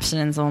like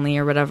abstinence only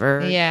or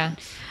whatever. Yeah.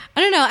 I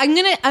don't know.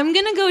 I'm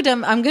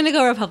gonna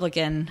go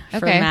Republican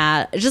for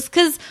Matt. Just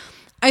because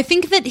I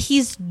think that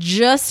he's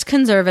just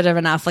conservative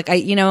enough. Like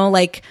he's a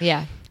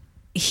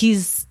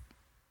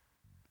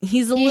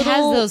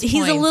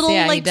little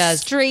like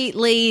straight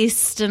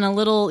laced and a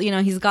little,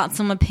 he's got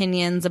some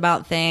opinions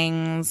about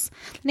things.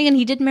 And again,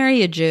 he did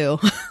marry a Jew.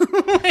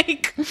 I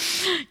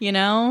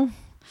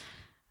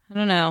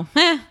don't know.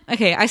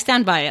 Okay, I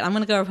stand by it. I'm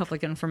gonna go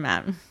Republican for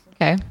Matt.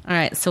 Okay. All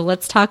right. So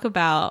let's talk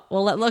about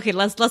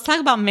let's talk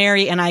about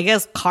Mary and I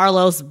guess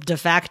Carlos de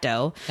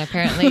facto.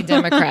 Apparently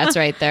Democrats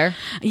right there.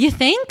 You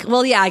think?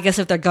 Well, yeah, I guess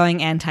if they're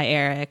going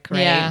anti-Eric,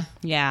 right?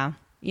 Yeah.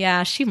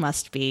 Yeah, she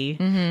must be.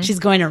 Mm-hmm. She's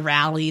going to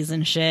rallies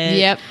and shit.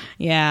 Yep.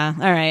 Yeah.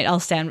 All right. I'll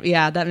stand.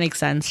 Yeah, that makes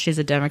sense. She's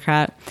a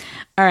Democrat.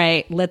 All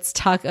right. Let's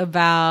talk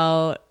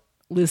about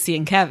Lucy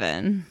and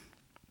Kevin.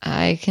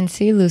 I can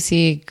see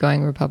Lucy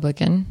going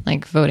Republican,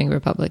 like voting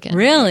Republican.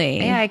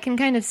 Really? Yeah, I can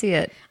kind of see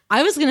it.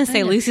 I was going to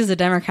say Lucy's a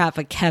Democrat,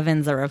 but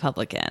Kevin's a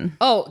Republican.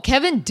 Oh,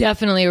 Kevin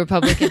definitely a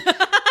Republican.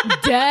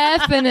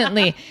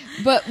 Definitely.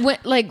 But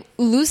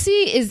Lucy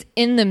is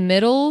in the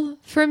middle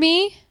for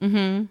me.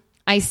 Mm-hmm.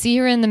 I see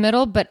her in the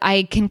middle, but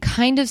I can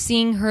kind of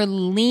seeing her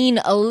lean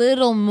a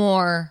little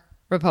more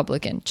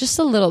Republican, just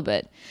a little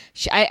bit.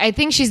 I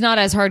think she's not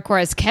as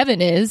hardcore as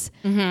Kevin is,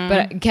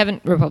 but Kevin,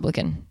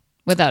 Republican.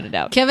 Without a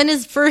doubt. Kevin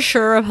is for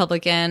sure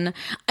Republican.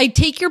 I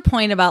take your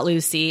point about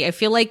Lucy. I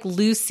feel like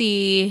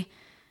Lucy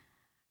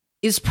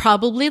is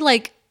probably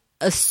like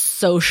a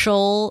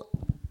social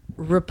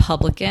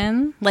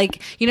Republican.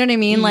 Like, you know what I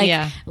mean?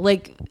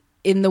 Like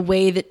in the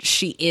way that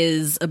she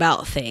is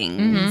about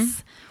things. Mm-hmm.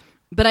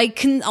 But I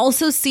can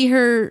also see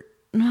her.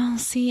 Well,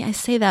 see, I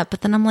say that,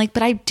 but then I'm like,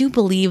 but I do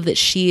believe that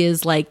she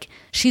is like,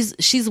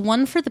 she's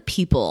one for the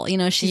people,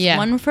 she's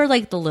one for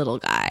like the little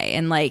guy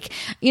and like,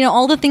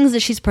 all the things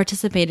that she's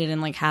participated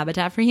in, like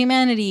Habitat for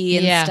Humanity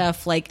and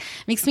stuff, like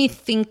makes me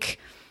think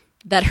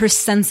that her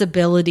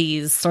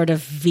sensibilities sort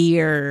of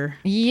veer.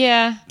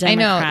 Yeah, I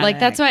know. Like,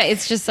 that's why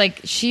it's just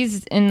like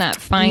she's in that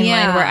fine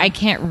line where I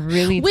can't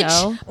really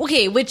tell.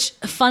 Okay, which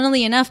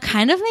funnily enough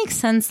kind of makes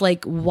sense,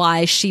 like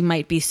why she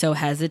might be so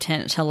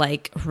hesitant to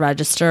like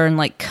register and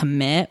like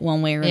commit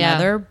one way or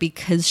another,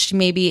 because she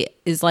maybe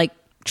is like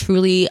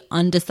truly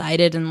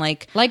undecided and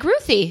like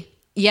Ruthie.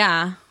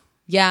 Yeah,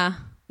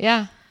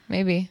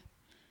 maybe.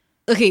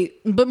 Okay,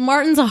 but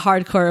Martin's a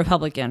hardcore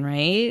Republican,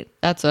 right?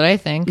 That's what I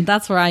think.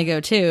 That's where I go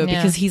too, Yeah.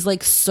 because he's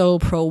like so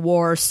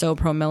pro-war, so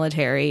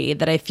pro-military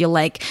that I feel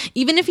like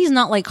even if he's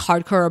not like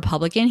hardcore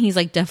Republican, he's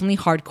like definitely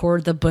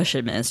hardcore the Bush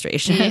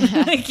administration.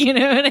 Yeah. Like, you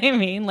know what I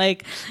mean?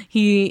 Like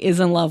he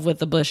is in love with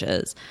the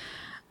Bushes.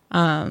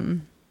 Yeah.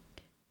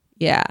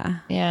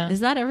 Is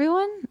that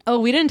everyone? Oh,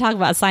 we didn't talk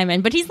about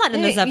Simon, but he's not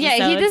in this episode.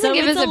 Yeah, he doesn't so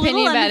give it's his a opinion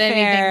little about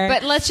unfair. anything.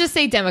 But let's just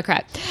say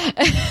Democrat.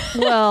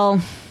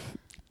 Well,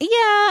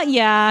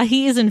 yeah,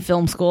 he is in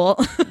film school.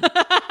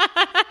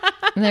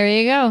 There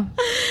you go.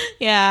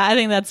 Yeah, I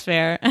think that's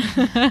fair.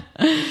 And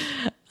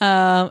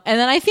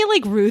then I feel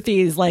like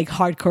Ruthie's like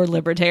hardcore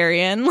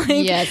libertarian.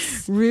 Like,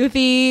 yes,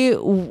 Ruthie's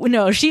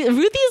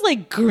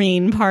like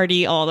Green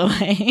Party all the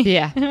way.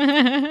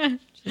 Yeah,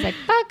 she's like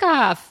fuck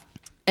off.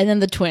 And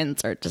then the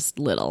twins are just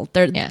little.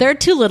 They're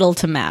too little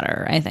to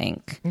matter, I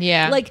think.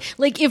 Yeah.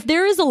 Like if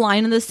there is a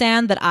line in the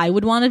sand that I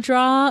would want to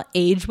draw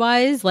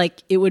age-wise,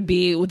 like it would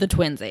be with the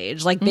twins'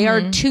 age. Like they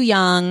are too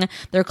young.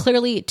 They're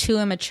clearly too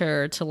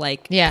immature to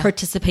like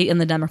participate in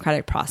the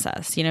democratic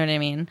process. You know what I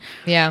mean?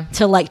 Yeah.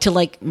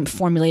 To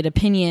formulate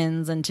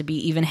opinions and to be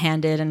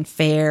even-handed and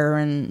fair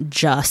and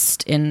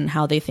just in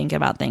how they think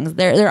about things.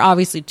 They're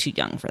obviously too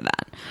young for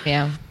that.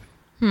 Yeah.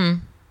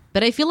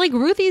 But I feel like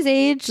Ruthie's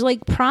age,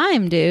 like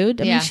prime, dude.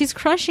 I mean, she's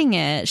crushing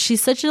it.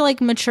 She's such a like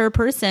mature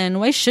person.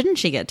 Why shouldn't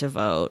she get to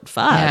vote?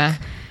 Fuck. Yeah.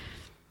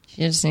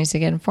 She just needs to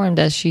get informed,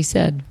 as she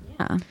said.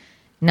 Yeah.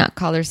 Not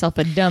call herself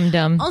a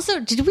dum-dum.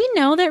 Also, did we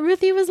know that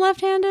Ruthie was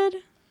left-handed?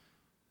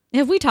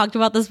 Have we talked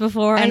about this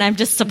before? And I'm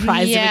just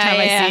surprised every time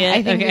I see it.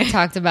 I think we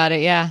talked about it,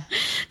 yeah.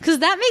 Because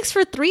that makes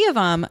for three of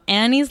them.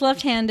 Annie's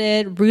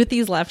left-handed.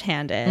 Ruthie's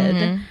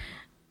left-handed.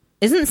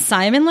 Isn't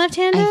Simon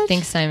left-handed? I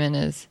think Simon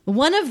is.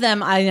 One of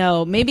them, I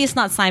know. Maybe it's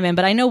not Simon,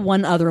 but I know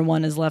one other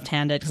one is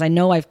left-handed because I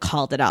know I've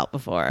called it out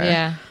before.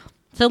 Yeah.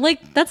 So,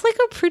 like, that's like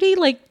a pretty,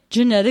 like,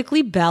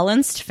 genetically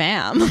balanced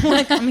fam.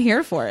 Like, I'm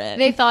here for it.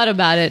 They thought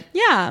about it.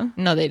 Yeah.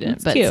 No, they didn't.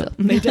 It's But cute.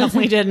 They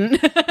definitely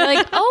didn't.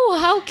 like, oh,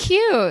 how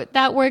cute.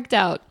 That worked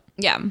out.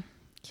 Yeah.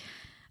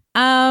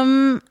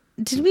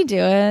 Did we do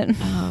it?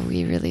 Oh,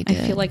 we really did.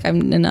 I feel like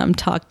I'm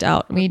talked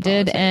out. We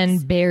did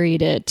and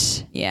buried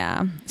it.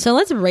 Yeah. So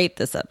let's rate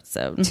this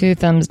episode. 2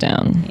 thumbs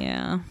down.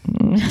 Yeah.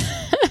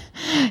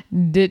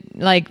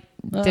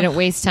 Didn't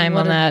waste time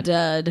on that.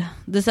 Dud.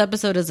 This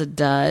episode is a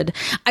dud.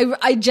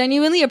 I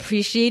genuinely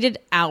appreciated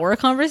our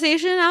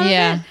conversation out of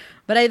it.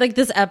 But I like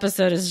this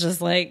episode is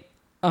just like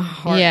a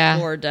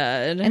hardcore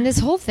dud. And this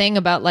whole thing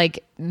about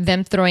like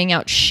them throwing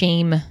out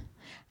shame.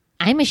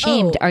 I'm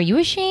ashamed. Are you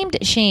ashamed?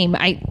 Shame.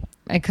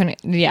 I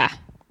couldn't. Yeah.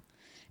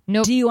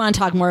 Nope. Do you want to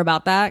talk more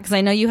about that? Because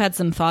I know you had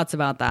some thoughts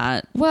about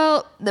that.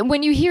 Well,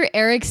 when you hear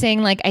Eric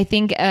saying like, I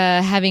think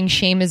having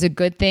shame is a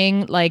good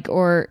thing, like,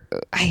 or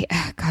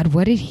God,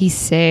 what did he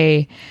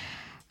say?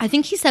 I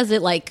think he says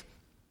it like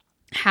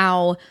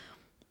how,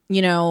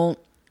 you know,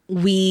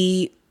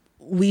 we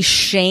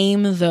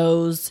shame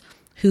those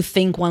who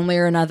think one way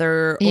or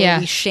another, or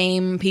we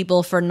shame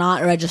people for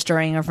not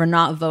registering or for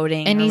not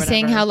voting. And he's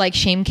saying how like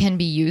shame can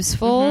be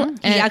useful.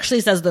 Mm-hmm. He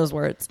actually says those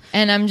words.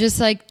 And I'm just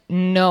like,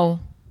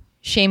 no,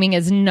 shaming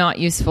is not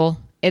useful.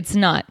 It's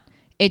not.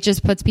 It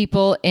just puts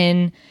people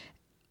in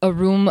a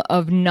room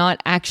of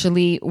not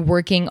actually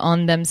working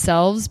on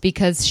themselves,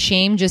 because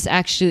shame just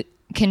actually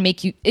can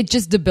make you, it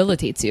just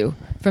debilitates you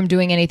from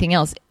doing anything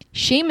else.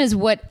 Shame is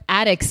what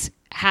addicts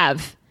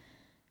have.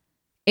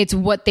 It's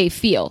what they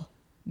feel.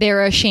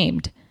 They're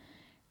ashamed.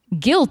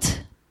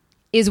 Guilt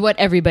is what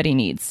everybody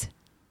needs.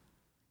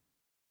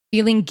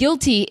 Feeling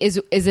guilty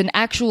is an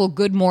actual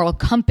good moral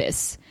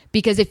compass,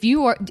 because if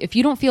you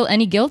don't feel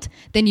any guilt,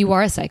 then you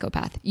are a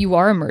psychopath. You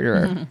are a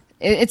murderer. Mm-hmm.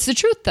 It's the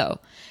truth, though.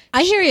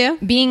 I hear you.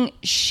 Being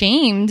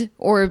shamed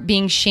or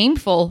being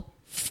shameful,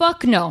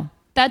 fuck no.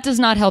 That does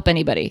not help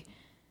anybody.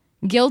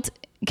 Guilt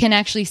can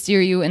actually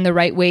steer you in the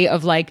right way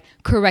of like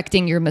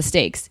correcting your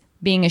mistakes.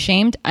 Being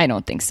ashamed, I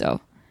don't think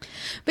so.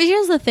 But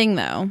here's the thing,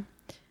 though.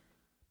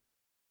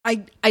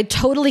 I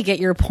totally get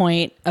your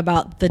point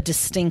about the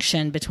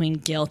distinction between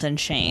guilt and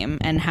shame,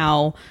 and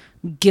how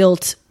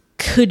guilt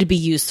could be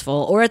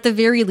useful, or at the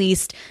very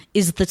least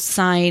is the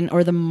sign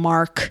or the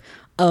mark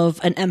of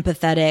an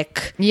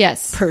empathetic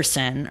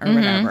person or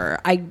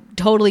whatever. I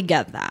totally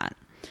get that.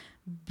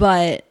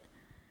 But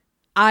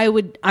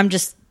I'm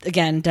just,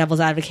 again, devil's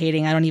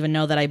advocating. I don't even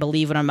know that I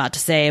believe what I'm about to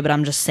say, but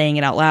I'm just saying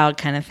it out loud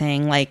kind of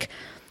thing.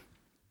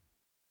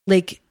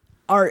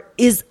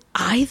 Is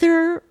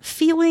either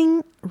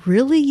feeling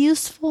really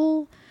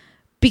useful?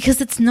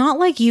 Because it's not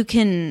like you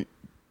can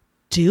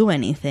do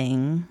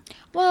anything.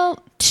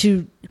 Well,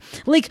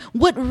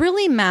 what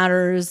really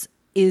matters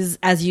is,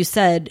 as you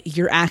said,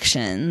 your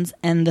actions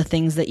and the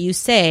things that you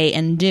say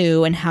and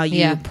do and how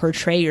you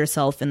portray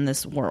yourself in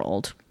this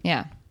world.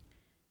 Yeah.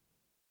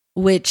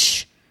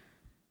 Which,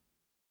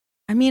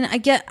 I mean, I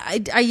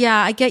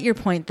get your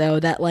point though,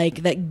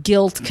 that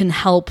guilt can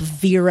help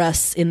veer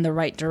us in the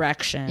right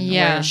direction.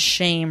 Yeah. Whereas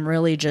shame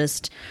really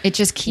just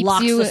keeps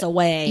locks us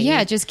away.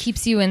 Yeah, it just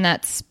keeps you in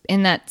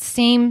that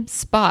same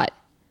spot.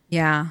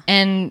 Yeah.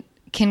 And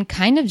can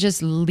kind of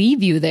just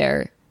leave you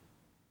there.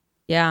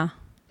 Yeah.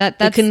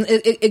 That's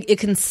it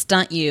can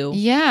stunt you.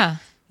 Yeah.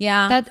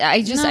 Yeah.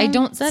 I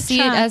don't see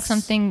it as tracks.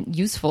 something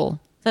useful.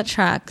 That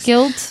tracks.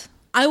 Guilt.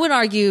 I would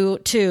argue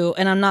too,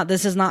 and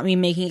this is not me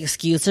making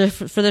excuses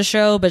for the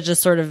show, but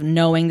just sort of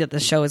knowing that the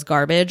show is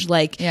garbage.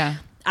 Like, yeah.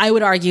 I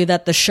would argue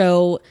that the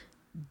show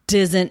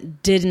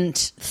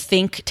didn't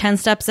think 10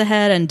 steps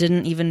ahead and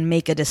didn't even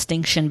make a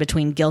distinction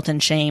between guilt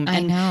and shame.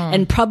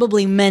 And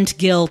probably meant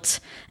guilt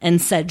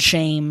and said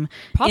shame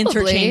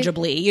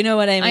interchangeably. You know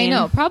what I mean? I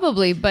know,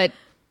 probably, but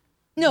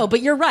no,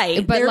 but you're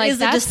right. But there is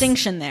a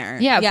distinction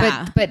there.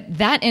 Yeah. But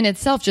that in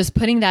itself, just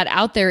putting that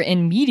out there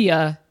in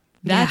media,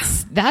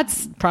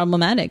 that's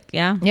problematic.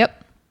 Yeah.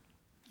 Yep.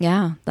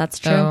 Yeah, that's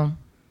true. So,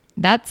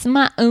 that's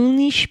my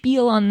only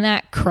spiel on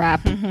that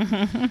crap.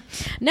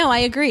 No, I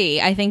agree.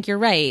 I think you're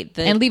right.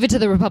 And leave it to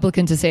the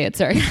Republican to say it.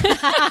 Sorry.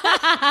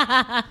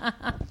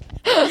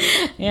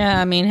 Yeah,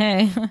 I mean,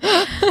 hey.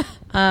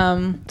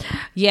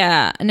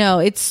 Yeah, no,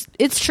 it's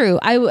true.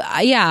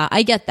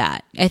 I get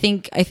that. I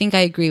think I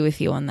agree with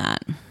you on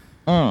that.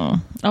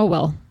 Oh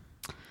well.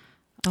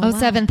 Wow.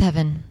 Seventh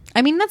Heaven.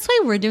 I mean, that's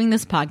why we're doing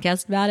this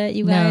podcast about it,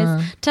 you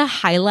guys, to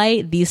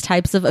highlight these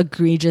types of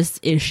egregious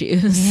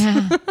issues.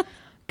 Yeah.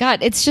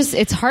 God,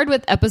 it's hard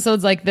with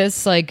episodes like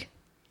this. Like,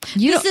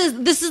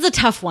 this is a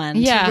tough one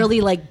to really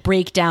like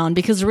break down,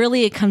 because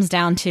really it comes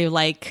down to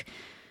like,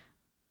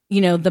 you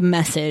know, the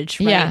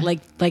message, right? Yeah.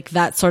 Like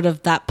that sort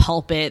of that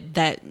pulpit,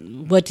 that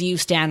what do you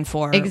stand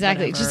for?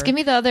 Exactly. Whatever. Just give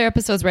me the other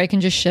episodes where I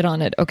can just shit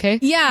on it, okay?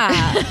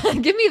 Yeah.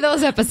 Give me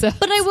those episodes.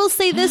 But I will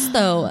say this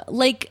though,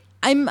 like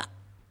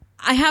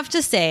I have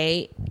to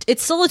say,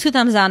 it's still a 2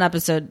 thumbs down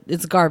episode.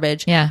 It's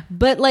garbage. Yeah.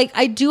 But like,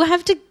 I do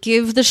have to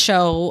give the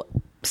show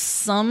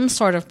some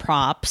sort of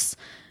props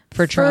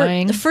for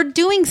trying, for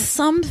doing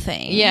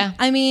something. Yeah.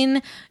 I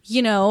mean,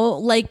 you know,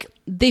 like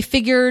they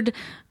figured,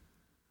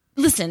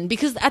 listen,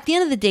 because at the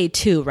end of the day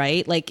too,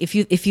 right? Like if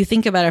you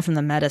think about it from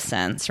the meta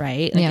sense,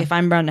 right? Like if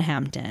I'm Brenda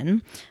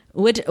Hampton,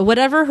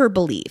 whatever her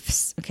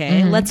beliefs,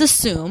 okay, let's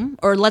assume,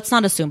 or let's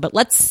not assume, but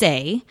let's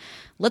say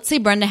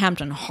Brenda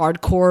Hampton,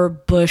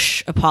 hardcore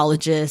Bush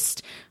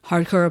apologist,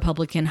 hardcore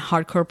Republican,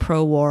 hardcore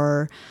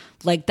pro-war,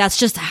 like that's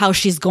just how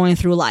she's going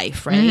through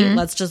life, right?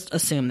 Let's just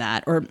assume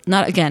that, or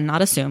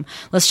not assume.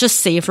 Let's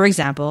just say, for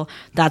example,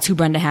 that's who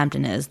Brenda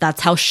Hampton is.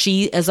 That's how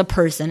she, as a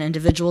person,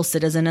 individual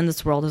citizen in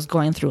this world, is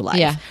going through life.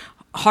 Yeah.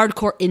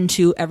 Hardcore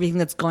into everything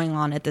that's going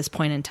on at this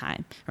point in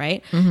time,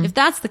 right? If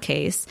that's the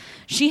case,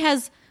 she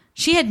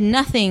had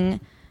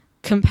nothing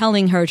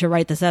compelling her to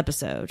write this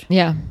episode.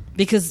 Yeah.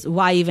 Because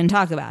why even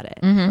talk about it,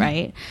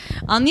 right?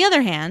 On the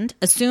other hand,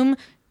 assume,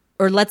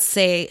 or let's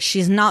say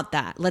she's not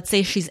that. Let's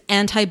say she's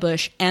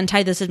anti-Bush,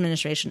 anti this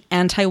administration,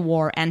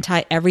 anti-war,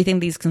 anti everything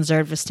these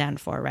conservatives stand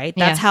for, right?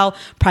 That's how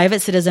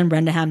private citizen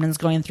Brenda Hampton's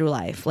going through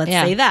life. Let's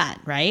say that,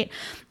 right?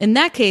 In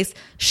that case,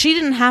 she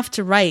didn't have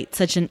to write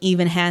such an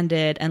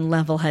even-handed and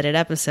level-headed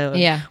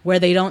episode where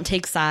they don't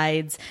take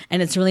sides,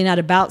 and it's really not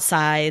about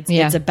sides.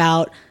 Yeah. It's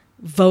about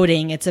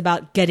voting. It's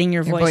about getting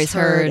your voice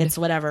heard. It's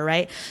whatever,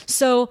 right?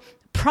 So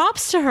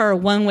props to her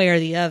one way or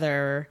the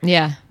other.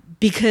 Yeah.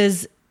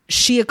 Because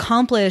she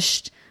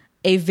accomplished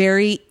a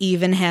very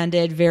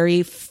even-handed,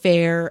 very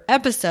fair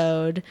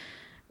episode,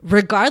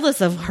 regardless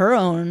of her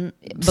own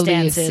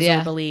stances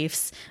or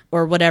beliefs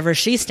or whatever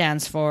she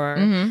stands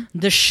for.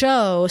 The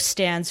show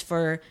stands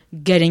for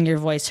getting your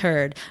voice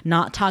heard,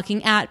 not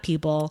talking at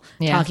people,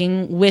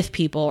 talking with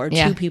people or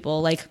to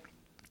people. Like,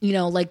 you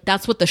know, like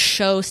that's what the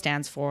show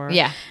stands for.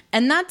 Yeah.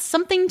 And that's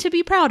something to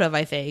be proud of,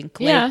 I think.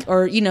 Like, yeah.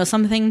 Or, you know,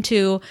 something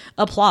to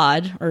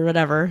applaud or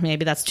whatever.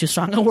 Maybe that's too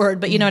strong a word,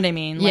 but you know what I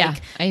mean? Yeah,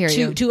 like, I hear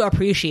you. To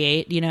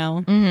appreciate, you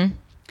know? I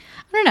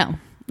don't know.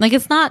 Like,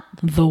 it's not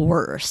the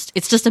worst.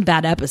 It's just a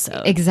bad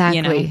episode. Exactly.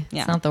 You know?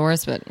 It's not the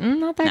worst, but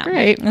not that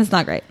great. It's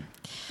not great.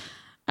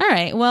 All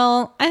right.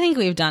 Well, I think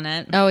we've done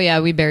it. Oh, yeah.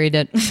 We buried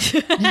it.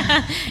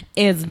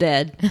 It's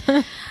dead.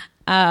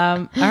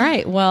 All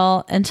right.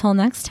 Well, until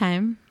next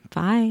time.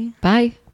 Bye. Bye.